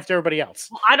an hour after everybody else.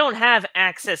 Well, I don't have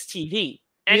Access TV.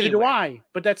 Neither do I,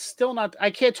 but that's still not. I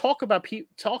can't talk about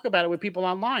it with people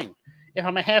online if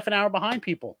I'm a half an hour behind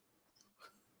people.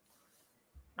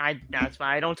 That's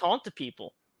why I don't talk to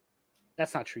people.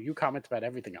 That's not true. You comment about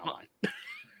everything online.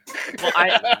 Well,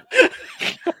 I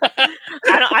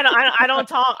don't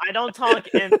talk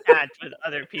Impact with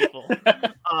other people.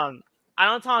 I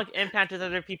don't talk Impact with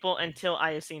other people until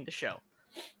I have seen the show.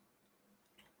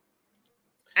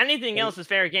 Anything else is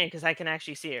fair game because I can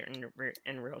actually see it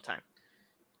in real time.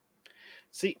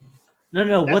 See,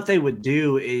 No. What they would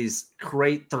do is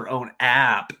create their own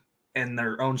app and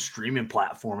their own streaming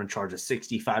platform and charge us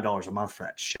 $65 a month for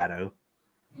that shadow.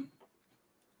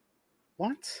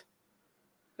 what?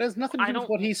 That has nothing to do with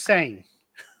what he's saying.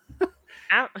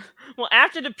 Well,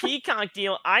 after the Peacock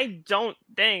deal, I don't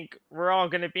think we're all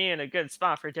going to be in a good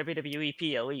spot for WWE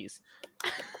PLEs.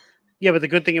 Yeah, but the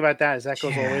good thing about that is that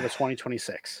goes all the way to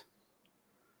 2026.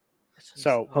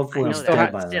 So hopefully, I I'm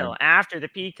know still still after the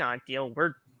Peacock deal,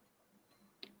 we're.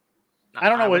 I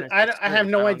don't know what I have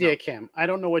no idea, Cam. I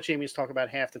don't know what Jamie's talking about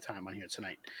half the time on here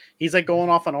tonight. He's like going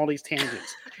off on all these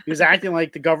tangents. He was acting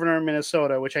like the governor of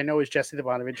Minnesota, which I know is Jesse the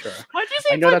Bonaventura. Why'd you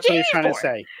say I know that's Jamie what he's trying to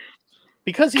say.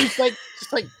 Because he's like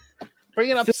just like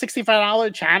bringing up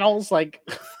 $65 channels, like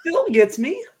still gets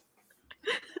me.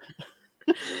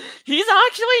 He's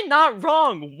actually not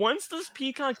wrong. Once this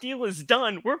Peacock deal is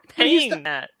done, we're paying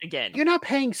that again. You're not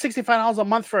paying $65 a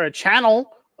month for a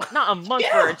channel. Not a month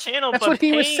for a channel, that's but what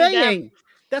he was saying.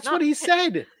 That's not what he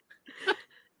said.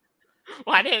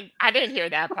 Well, I didn't hear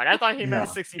that part. I thought he meant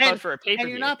 $60 for a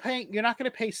pay-per-view. And you're not going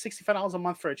to pay $65 a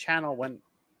month for a channel when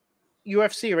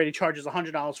UFC already charges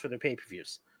 $100 for their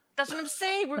pay-per-views. That's what I'm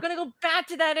saying. We're gonna go back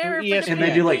to that era. And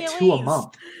they do like 2 a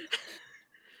month.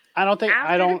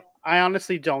 I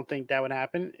honestly don't think that would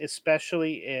happen,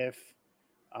 especially if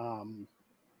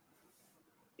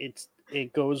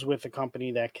it goes with a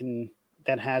company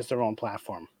that has their own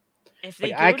platform. If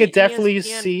they I could definitely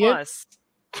ESPN see Plus,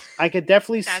 it. I could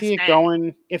definitely see it bad.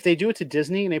 going. If they do it to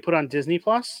Disney and they put on Disney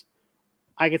Plus,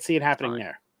 I could see it happening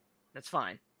there. That's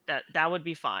fine. That would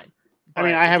be fine. I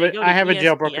mean, I have a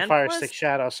Jailbroken Fire Stick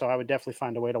Shadow, so I would definitely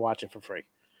find a way to watch it for free.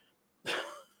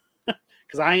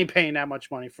 Because I ain't paying that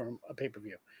much money for a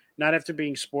pay-per-view. Not after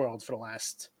being spoiled for the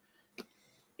last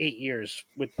 8 years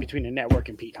between the network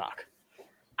and Peacock.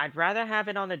 I'd rather have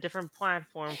it on a different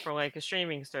platform for like a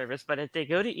streaming service, but if they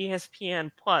go to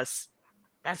ESPN Plus,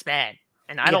 that's bad.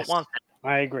 And I don't want that.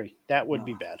 I agree. That would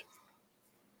be bad.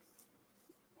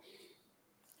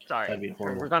 Sorry,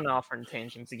 we're going off on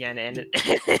tangents again, and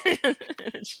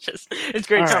it's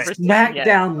great conversation.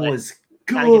 SmackDown was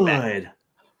good.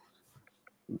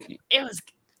 It was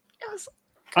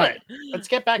all right. Let's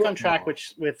get back on track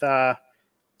with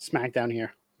SmackDown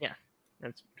here. Yeah,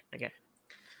 that's okay.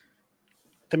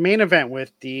 The main event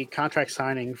with the contract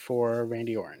signing for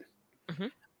Randy Orton. Mm-hmm.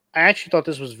 I actually thought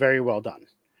this was very well done.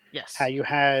 Yes, how you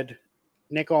had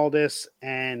Nick Aldis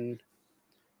and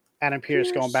Adam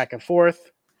Pearce going back and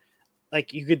forth.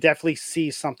 Like, you could definitely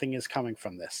see something is coming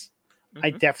from this. Mm-hmm. I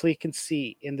definitely can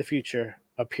see in the future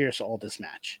a Pearce-Aldis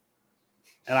match.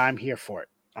 And I'm here for it.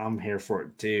 I'm here for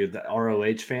it, too. The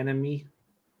ROH fan in me.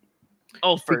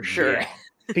 Oh, for sure. Yeah.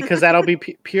 Because that'll be...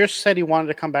 Pearce said he wanted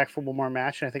to come back for one more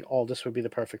match, and I think Aldis would be the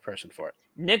perfect person for it.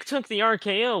 Nick took the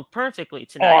RKO perfectly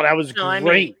tonight. Oh, that was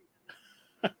great.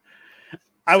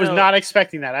 I was not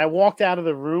expecting that. I walked out of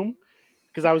the room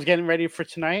because I was getting ready for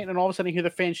tonight, and all of a sudden I hear the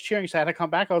fans cheering, so I had to come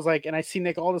back. I was like, and I see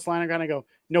Nick Aldis lying around, and I go,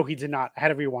 no, he did not. I had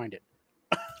to rewind it.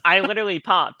 I literally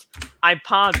popped. I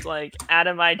popped, like, out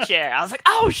of my chair. I was like,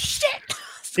 oh, shit!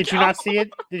 Did you not see it?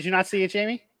 Did you not see it,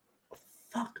 Jamie?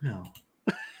 Fuck no.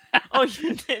 Oh,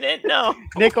 you didn't? No.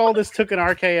 Nick Aldis took an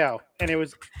RKO, and it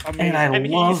was amazing. And I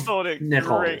love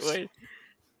Nick Aldis.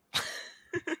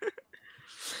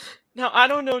 Now, I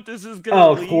don't know if this is going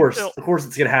to of course. Of course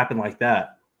it's going to happen like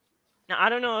that. Now, I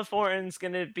don't know if Orton's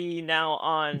going to be now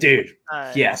on... Dude,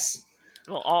 yes.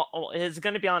 Well, it's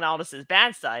going to be on Aldis'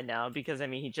 bad side now because, I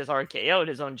mean, he just RKO'd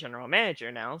his own general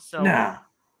manager now, so...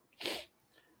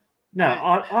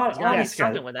 No, he's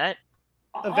struggling with that.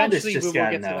 Eventually, we will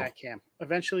get to that, Cam.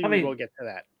 Eventually, we will get to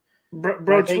that.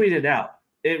 Bro tweeted out.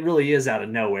 It really is out of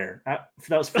nowhere. That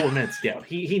was 4 minutes ago.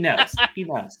 He knows. He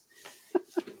knows.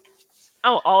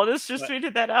 Oh, Aldis just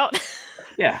tweeted that out?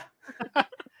 Yeah.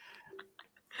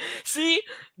 See,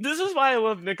 this is why I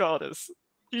love Nick Aldis.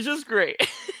 He's just great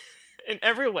in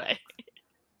every way.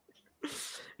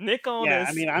 Nick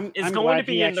Aldis I'm going to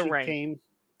be in the ring.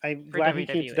 I'm glad he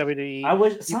came to WWE. I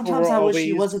wish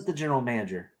he wasn't the general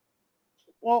manager.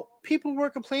 Well, people were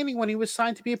complaining when he was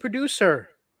signed to be a producer.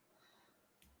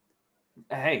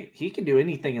 Hey, he can do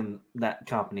anything in that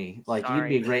company. Like, he'd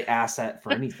be a great asset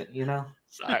for anything, you know?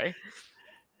 Sorry.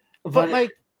 But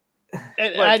like,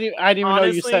 I didn't even know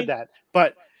you said that.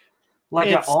 But like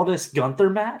an Aldis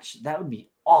Gunther match, that would be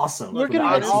awesome. We're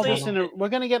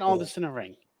gonna get Aldis in a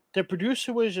ring. The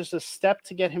producer was just a step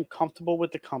to get him comfortable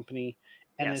with the company,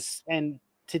 and and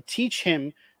to teach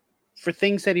him for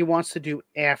things that he wants to do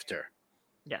after.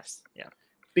 Yes. Yeah.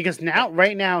 Because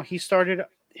right now, he started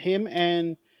him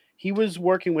and he was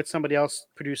working with somebody else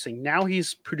producing. Now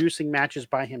he's producing matches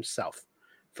by himself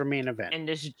for main event. And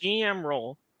this GM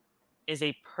role is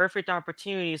a perfect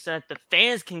opportunity so that the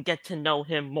fans can get to know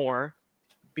him more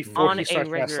Before on he a starts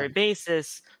regular wrestling.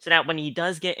 basis, so that when he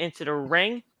does get into the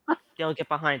ring, they'll get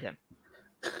behind him.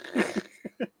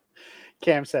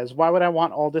 Cam says, "Why would I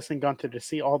want Aldis and Gunther to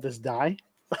see Aldis die?"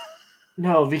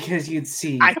 No, because you'd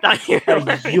see I thought you a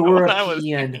were what I was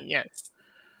European thinking, yes.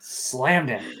 slammed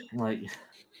him. Like,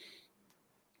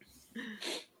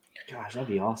 gosh, that'd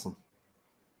be awesome.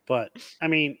 But I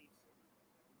mean,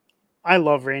 I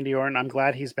love Randy Orton. I'm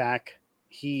glad he's back.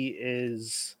 He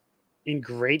is in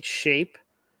great shape.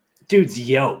 Dude's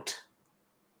yoked.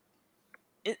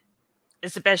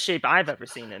 It's the best shape I've ever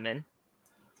seen him in.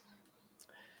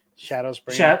 Shadows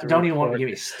bringing up the Don't even want to report.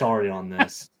 get me started on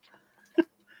this.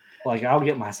 Like, I'll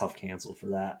get myself canceled for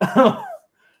that.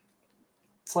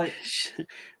 It's like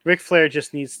Ric Flair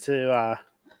just needs to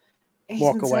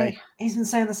walk away. He's been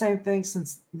saying the same thing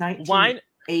since Why?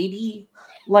 1980.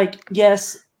 Like,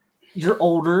 yes, you're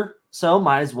older, so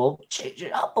might as well change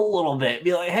it up a little bit.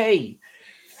 Be like, hey,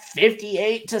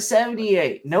 58 to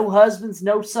 78, no husbands,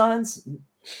 no sons.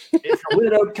 If you're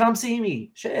widowed, come see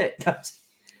me. Shit.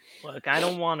 Look, I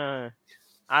don't want to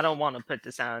put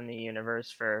this out in the universe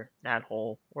for that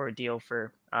whole ordeal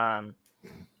for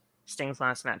Sting's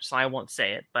last match, so I won't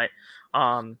say it. But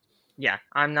yeah,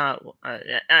 I'm not.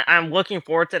 I'm looking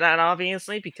forward to that,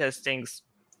 obviously, because Sting's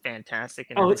fantastic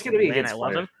and It's gonna be against I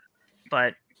love Flair. him.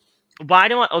 But why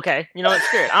do I? Okay, you know what?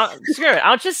 Screw it. Screw it.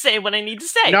 I'll just say what I need to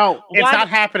say. No, it's not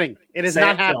happening. It is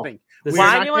not happening. We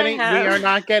are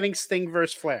not getting Sting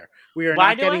versus Flair. We are Why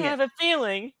not do getting I have a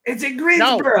feeling? It's in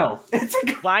Greensboro.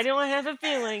 Why do I have a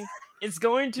feeling it's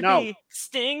going to No. be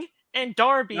Sting and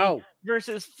Darby No.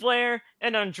 versus Flair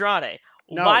and Andrade?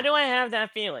 No. Why do I have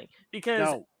that feeling?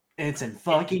 Because it's in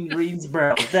fucking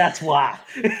Greensboro. That's why.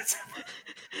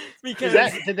 Because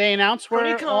did they announce where?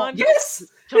 Tony Khan, yes,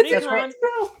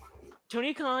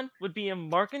 Tony Khan would be a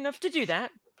mark enough to do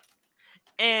that,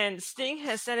 and Sting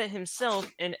has said it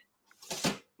himself in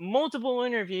multiple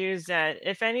interviews that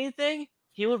if anything,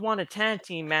 he would want a tag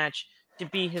team match to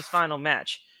be his final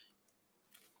match.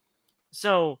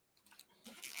 So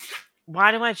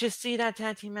why do I just see that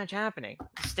tag team match happening?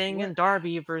 Sting and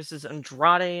Darby versus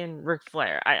Andrade and Ric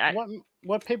Flair.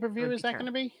 What pay-per-view is that going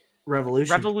to be?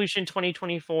 Revolution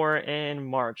 2024 in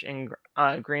March in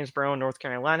Greensboro, North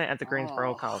Carolina at the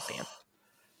Greensboro Coliseum.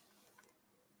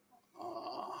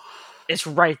 It's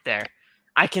right there.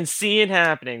 I can see it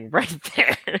happening right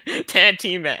there. Tag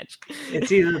team match.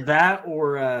 It's either that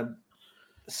or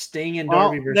Sting and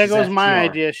Darby versus there goes FTR. My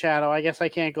idea, Shadow. I guess I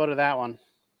can't go to that one.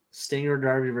 Sting or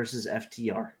Darby versus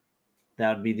FTR.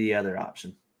 That would be the other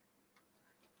option.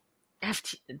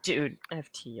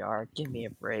 FTR, give me a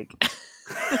break.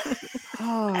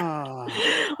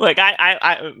 Look,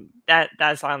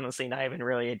 that's honestly not even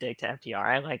really a dig to FTR.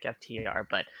 I like FTR,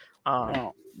 but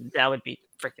that would be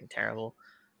freaking terrible.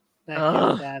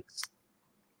 That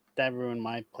ruined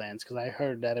my plans because I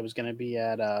heard that it was going to be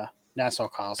at Nassau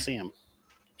Coliseum.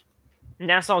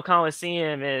 Nassau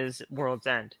Coliseum is World's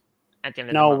End at the end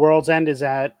of the month. World's End is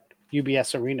at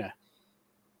UBS Arena.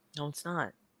 No, it's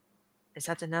not. It's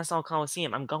at the Nassau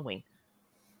Coliseum. I'm going.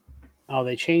 Oh,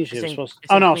 they changed it.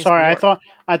 Sorry. I thought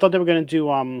they were going to do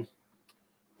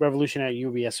Revolution at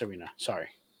UBS Arena. Sorry.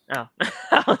 Oh,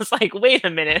 I was like, wait a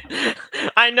minute.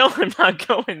 I know I'm not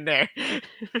going there.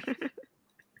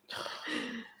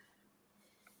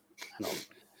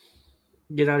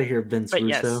 Get out of here, Vince Russo.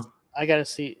 Yes. I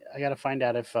gotta find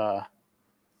out if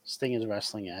Sting is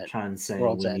wrestling at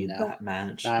World's End now. That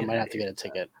match. I might have to get a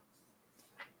ticket.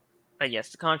 But yes,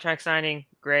 the contract signing,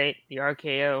 great. The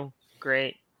RKO,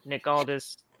 great. Nick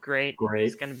Aldis, great.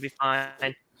 It's gonna be fine.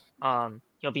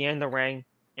 He'll be in the ring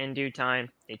in due time.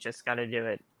 They just gotta do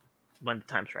it when the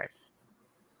time's right.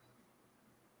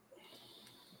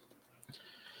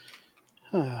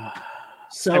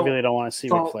 So I really don't want to see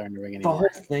Ric Flair in the ring anymore. The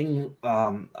whole thing,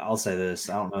 I'll say this.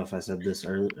 I don't know if I said this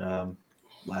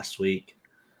last week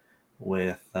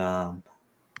with no,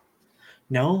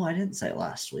 I didn't say it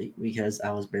last week because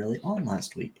I was barely on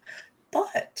last week.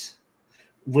 But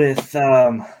with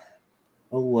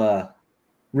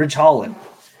Ridge Holland,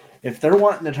 if they're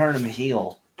wanting to turn him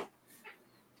heel,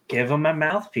 give him a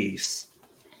mouthpiece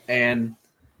and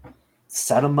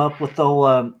set him up with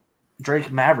the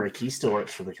Drake Maverick. He still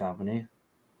works for the company.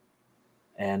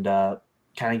 And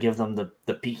kind of give them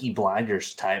the Peaky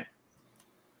Blinders type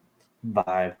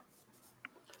vibe.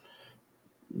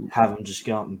 Have them just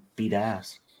go out and beat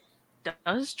ass.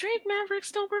 Does Drake Maverick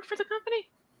still work for the company?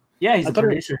 Yeah, he's I a thought it-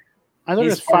 producer. I thought he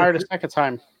He's was part fired of- a second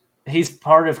time. He's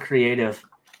part of creative.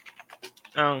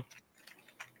 Oh,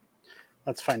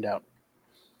 Let's find out.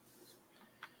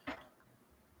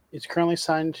 He's currently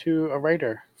signed to a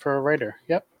writer.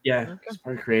 Yep. Yeah, Okay. he's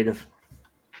part of creative.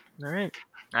 all right.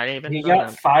 I didn't even He know got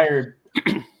that. fired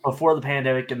before the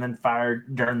pandemic and then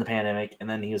fired during the pandemic, and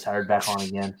then he was hired back on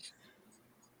again.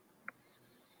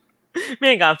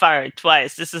 Man got fired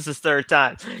twice. This is his third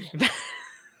time.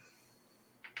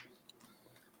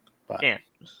 But, Damn.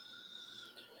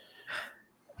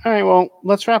 all right, well,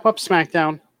 let's wrap up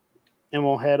SmackDown, and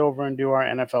we'll head over and do our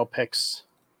NFL picks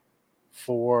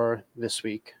for this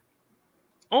week.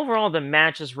 Overall, the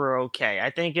matches were okay. I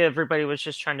think everybody was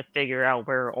just trying to figure out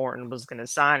where Orton was going to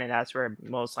sign, and that's where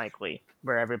most likely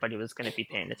where everybody was going to be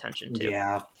paying attention to.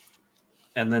 Yeah.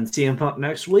 And then CM Punk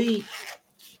next week.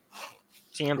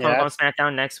 CM Punk Yeah. on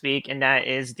SmackDown next week, and that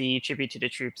is the Tribute to the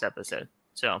Troops episode.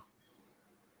 So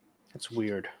It's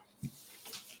weird.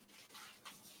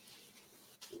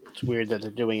 It's weird that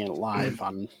they're doing it live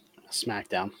on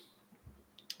SmackDown.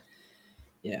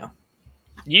 Yeah.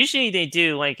 usually they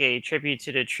do like a Tribute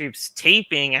to the Troops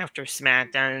taping after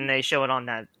SmackDown, and they show it on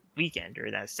that weekend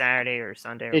or that Saturday or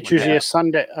Sunday. Or It's whatever. usually a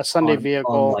Sunday On,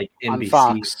 vehicle like, on NBC.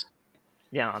 Fox.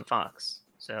 Yeah, on Fox.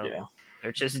 So Yeah.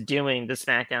 they're just doing the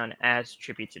SmackDown as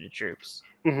Tribute to the Troops,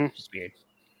 Mhm. which is weird.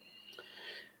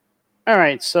 All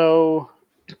right, so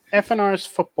FNR's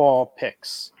football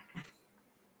picks.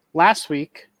 Last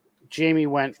week, Jamie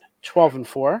went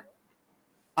 12-4.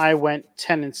 I went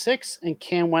 10-6, and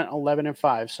Cam went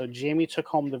 11-5. So Jamie took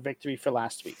home the victory for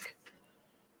last week.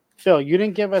 Phil, you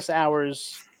didn't give us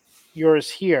yours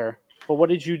here, but what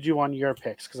did you do on your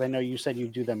picks? Because I know you said you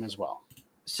do them as well.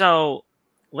 So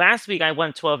last week I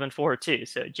went 12-4 too.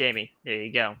 So Jamie, there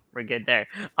you go. We're good there.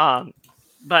 But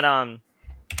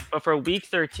for week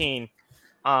 13,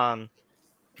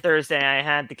 Thursday I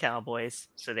had the Cowboys.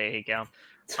 So there you go.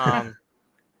 But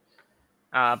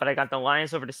I got the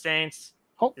Lions over the Saints.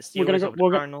 Oh, The we're gonna Steelers go. over the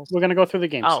We're Cardinals. gonna go through the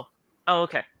games. Oh,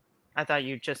 okay. I thought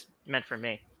you just meant for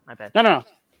me. My bad. No.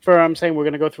 I'm saying we're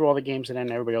gonna go through all the games, and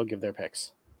then everybody will give their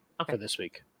picks Okay. for this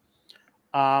week.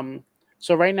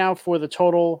 So right now for the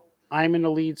total, I'm in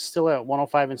the lead still at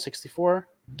 105-64.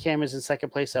 Cam is in second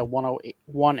place at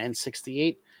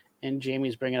 101-68, and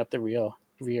Jamie's bringing up the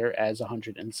rear as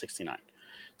 169.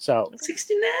 So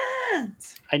 69.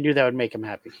 I knew that would make him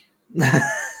happy.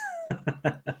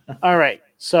 All right,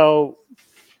 so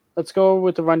let's go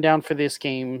with the rundown for these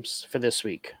games for this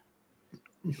week.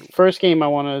 First game I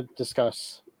want to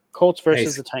discuss: Colts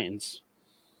versus the Titans.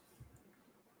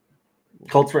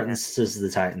 Colts versus the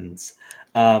Titans.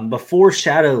 Before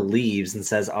Shadow leaves and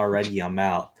says, "Already I'm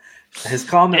out," his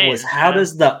comment was, "How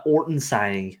does the Orton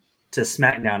signing to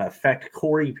SmackDown affect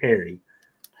Corey Perry?"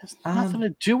 It has nothing to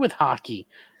do with hockey.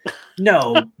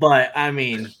 No, but I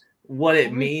mean, what it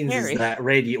Corey means Perry. is that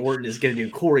Randy Orton is going to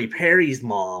do Corey Perry's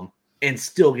mom and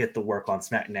still get the work on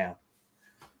SmackDown.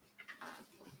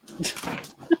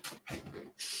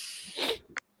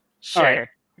 Sure. All right.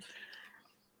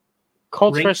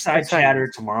 Colts versus the Ringside Titans. chatter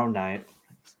tomorrow night.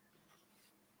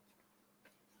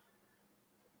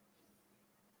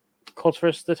 Colts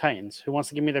versus the Titans. Who wants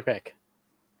to give me their pick?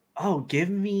 Oh, give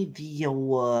me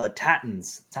the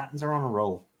Titans. Titans are on a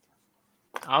roll.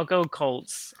 I'll go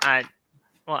Colts. I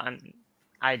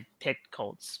picked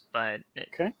Colts, but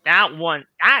Okay.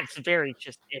 that's very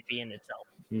just iffy in itself.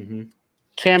 Mm-hmm.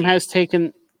 Cam has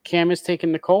taken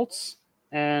the Colts,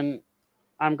 and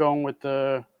I'm going with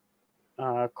the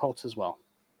Colts as well.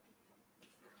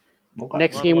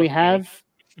 Next Well, game we okay. have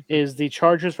is the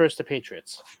Chargers versus the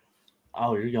Patriots.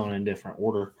 Oh, you're going in different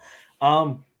order.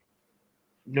 Give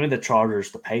me the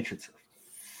Chargers. The Patriots are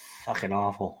fucking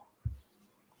awful.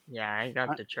 Yeah, I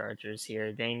got the Chargers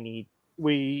here. They need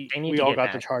We need to all get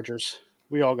got the back. Chargers.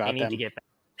 We all they got need to them. get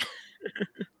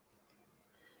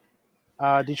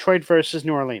back. Detroit versus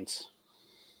New Orleans.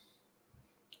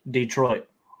 Detroit.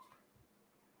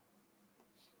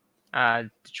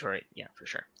 Detroit, yeah, for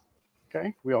sure.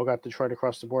 Okay, we all got Detroit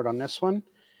across the board on this one.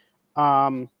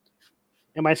 Am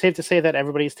I safe to say that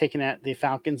everybody's taking at the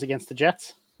Falcons against the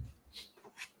Jets?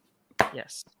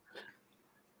 Yes.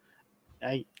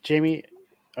 Jamie,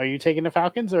 are you taking the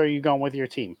Falcons or are you going with your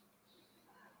team?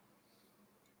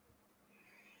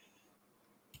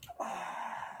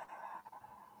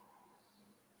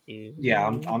 Yeah,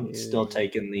 I'm still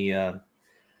taking the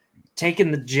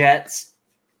Jets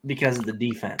because of the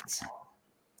defense.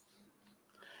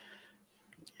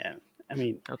 Yeah, I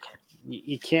mean, Okay.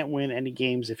 you can't win any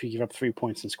games if you give up 3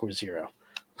 points and score 0.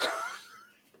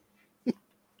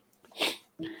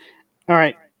 All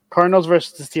right, Cardinals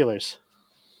versus the Steelers.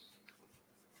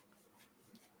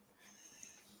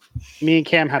 Me and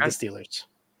Cam had the Steelers.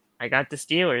 I got the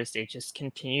Steelers. They just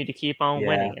continue to keep on Yeah,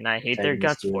 winning, and I hate their taking the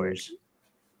guts for it.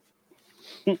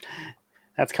 Steelers.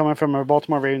 That's coming from a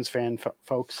Baltimore Ravens fan,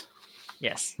 folks.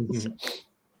 Yes. So,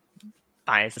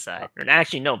 bias aside. Or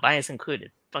actually, no, bias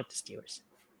included. Fuck the Steelers.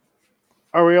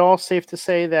 Are we all safe to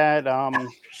say that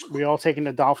we all taking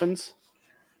the Dolphins?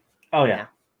 Oh yeah.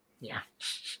 Yeah.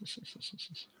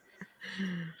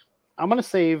 I'm going to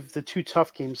save the two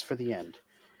tough games for the end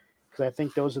because I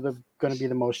think those are going to be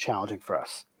the most challenging for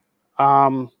us.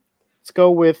 Let's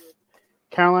go with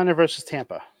Carolina versus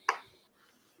Tampa.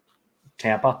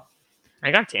 Tampa.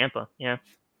 I got Tampa. Yeah.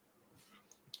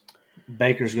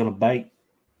 Baker's gonna bite.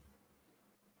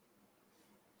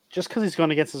 Just because he's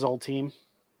going against his old team,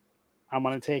 I'm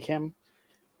going to take him.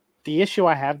 The issue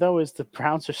I have, though, is the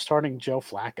Browns are starting Joe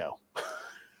Flacco.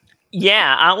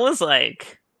 Yeah, I was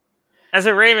like, as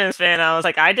a Ravens fan, I was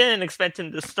like, I didn't expect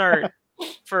him to start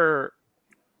for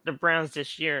the Browns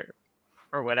this year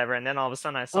or whatever. And then all of a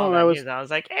sudden I saw that news. I was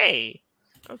like, hey,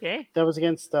 okay. That was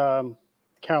against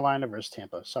Carolina versus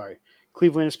Tampa. Sorry.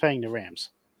 Cleveland is playing the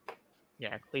Rams.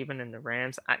 Yeah, Cleveland and the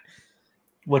Rams. I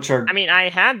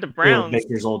had the Browns.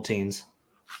 Baker's old teams.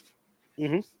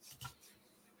 Mm-hmm.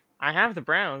 I have the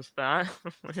Browns, but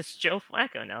it's Joe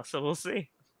Flacco now, so we'll see.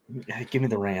 Give me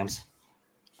the Rams.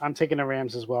 I'm taking the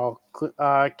Rams as well.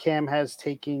 Cam has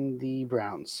taken the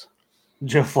Browns.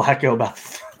 Joe Flacco about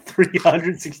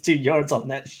 362 yards on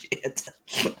that shit.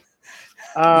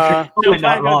 Joe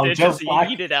not wrong. Joe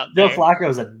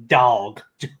Flacco's a dog.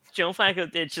 Joe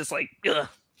Flacco did just like, ugh.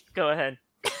 Go ahead.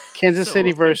 Kansas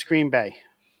City versus Green Bay.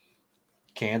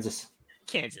 Kansas.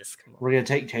 Come on. We're going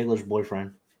to take Taylor's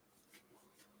boyfriend.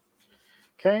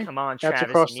 Okay. Come on, That's Travis.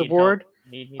 across the board.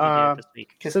 Need me to do it this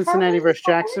week. Cincinnati versus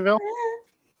Jacksonville.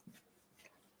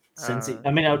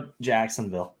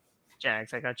 Jacksonville.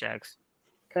 Jags. I got Jags.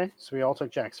 Okay, so we all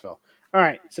took Jacksonville. All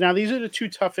right, so now these are the two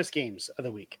toughest games of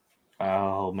the week.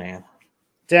 Oh, man.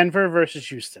 Denver versus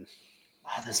Houston.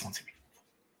 Oh, this one's going to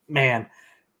be... Man.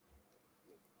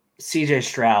 CJ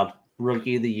Stroud,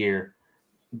 Rookie of the Year.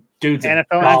 Dude's a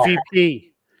dog.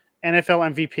 NFL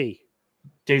MVP.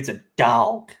 Dude's a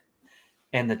dog.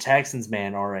 And the Texans,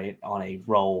 man, are on a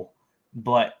roll.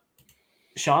 But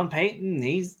Sean Payton,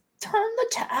 he's turned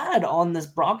the tide on this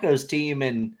Broncos team,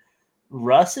 and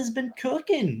Russ has been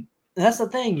cooking. That's the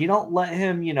thing. You don't let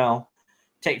him,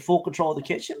 take full control of the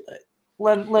kitchen, but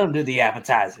let him do the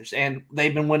appetizers. And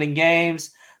they've been winning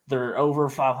games. They're over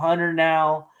 500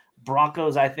 now.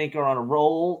 Broncos, I think, are on a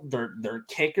roll. Their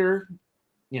kicker,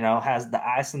 has the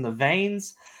ice in the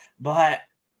veins. But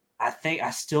I think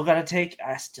I still gotta take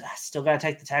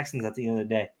the Texans at the end of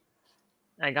the day.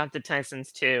 I got the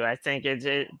Texans too. I think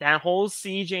that whole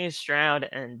CJ Stroud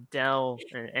and Dell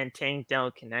and Tank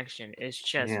Dell connection is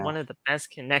just one of the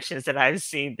best connections that I've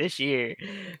seen this year.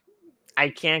 I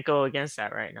can't go against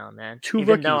that right now, man. Even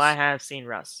rookies. Though I have seen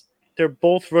Russ. They're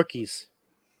both rookies.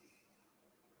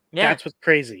 Yeah, that's what's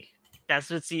crazy. That's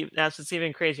what's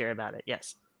even crazier about it.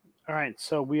 Yes. All right,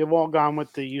 so we have all gone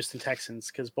with the Houston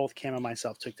Texans because both Cam and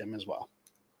myself took them as well.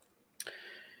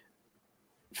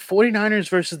 49ers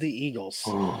versus the Eagles.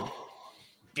 Oh.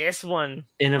 This one.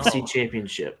 NFC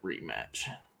Championship rematch.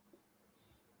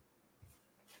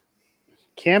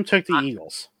 Cam took the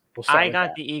Eagles. I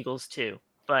got the Eagles too,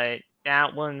 but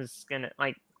that one's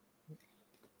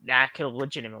that could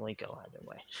legitimately go either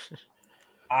way.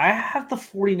 I have the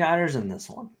 49ers in this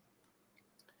one.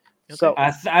 So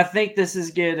I think this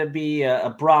is going to be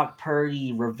a Brock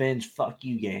Purdy revenge fuck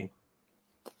you game.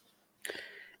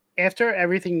 After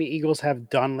everything the Eagles have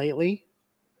done lately,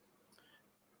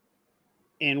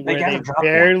 and where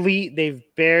they've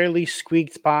barely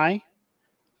squeaked by,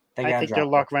 I think their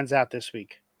luck runs out this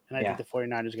week. And I think the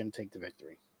 49ers are going to take the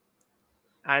victory.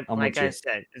 I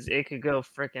said, it could go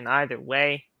freaking either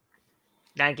way.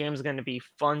 That game's going to be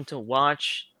fun to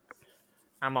watch.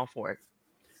 I'm all for it.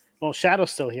 Well, Shadow's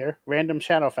still here. Random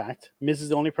Shadow fact. Miz is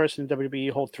the only person in WWE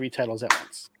to hold 3 titles at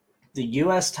once. The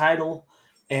U.S. title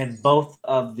and both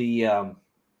of the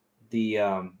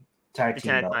tag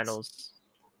team titles.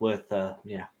 With,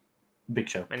 Big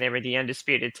Show. And they were the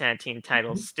undisputed tag team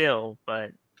titles still, but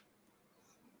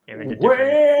they were the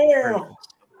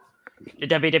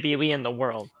WWE in the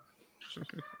world.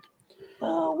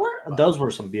 Those were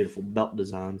some beautiful belt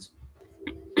designs.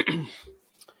 All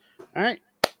right.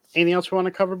 Anything else we want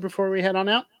to cover before we head on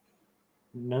out?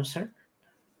 No, sir.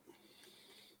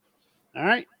 All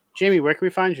right. Jamie, where can we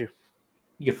find you?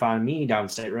 You can find me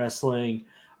Downstate Wrestling,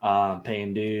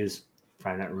 paying dues,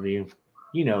 Friday Night Review.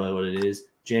 You know what it is.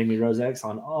 Jamie Rosex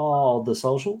on all the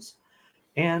socials.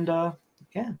 And, I'm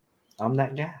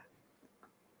that guy.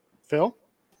 Phil?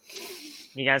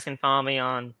 You guys can follow me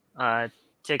on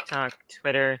TikTok,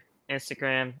 Twitter,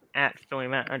 Instagram at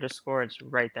PhillyMatt_. It's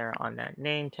right there on that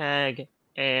name tag.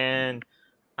 And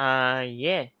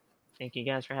yeah, thank you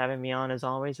guys for having me on as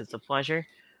always. It's a pleasure.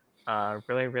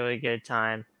 Really, really good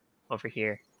time over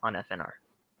here on FNR.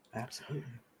 Absolutely.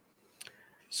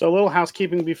 So a little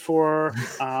housekeeping before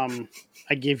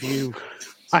I give you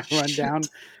my rundown.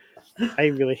 I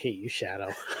really hate you, Shadow.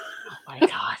 Oh my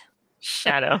god.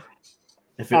 Shadow.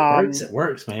 If it works, it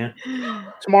works, man.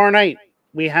 Tomorrow night,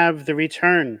 we have the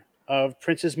return of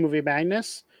Princess Movie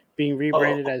Magnus being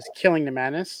rebranded as Killing the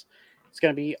Madness. It's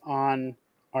going to be on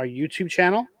our YouTube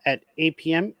channel at 8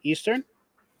 p.m. Eastern.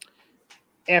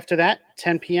 After that,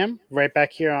 10 p.m., right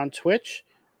back here on Twitch,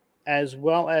 as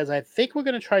well as I think we're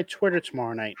going to try Twitter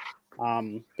tomorrow night,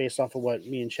 based off of what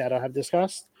me and Shadow have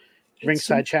discussed.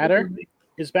 Ringside Chatter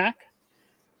is back.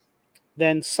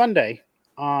 Then Sunday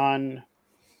on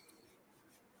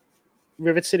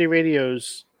Rivet City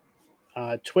Radio's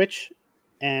Twitch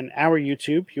and our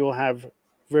YouTube, you will have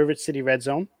Rivet City Red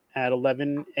Zone at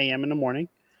 11 a.m. in the morning.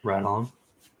 Right on.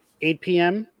 8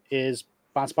 p.m. is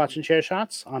Bots and Chair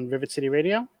Shots on Rivet City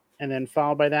Radio. And then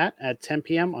followed by that at 10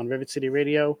 p.m. on Rivet City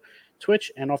Radio,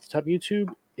 Twitch, and Off the Top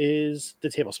YouTube is The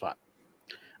Table Spot.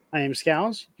 I am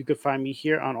Scows. You can find me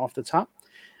here on Off the Top,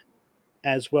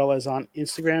 as well as on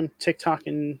Instagram, TikTok,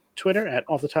 and Twitter at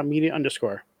Off the Top Media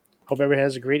 _. Hope everybody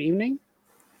has a great evening,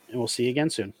 and we'll see you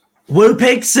again soon. Woo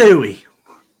Pig Suey!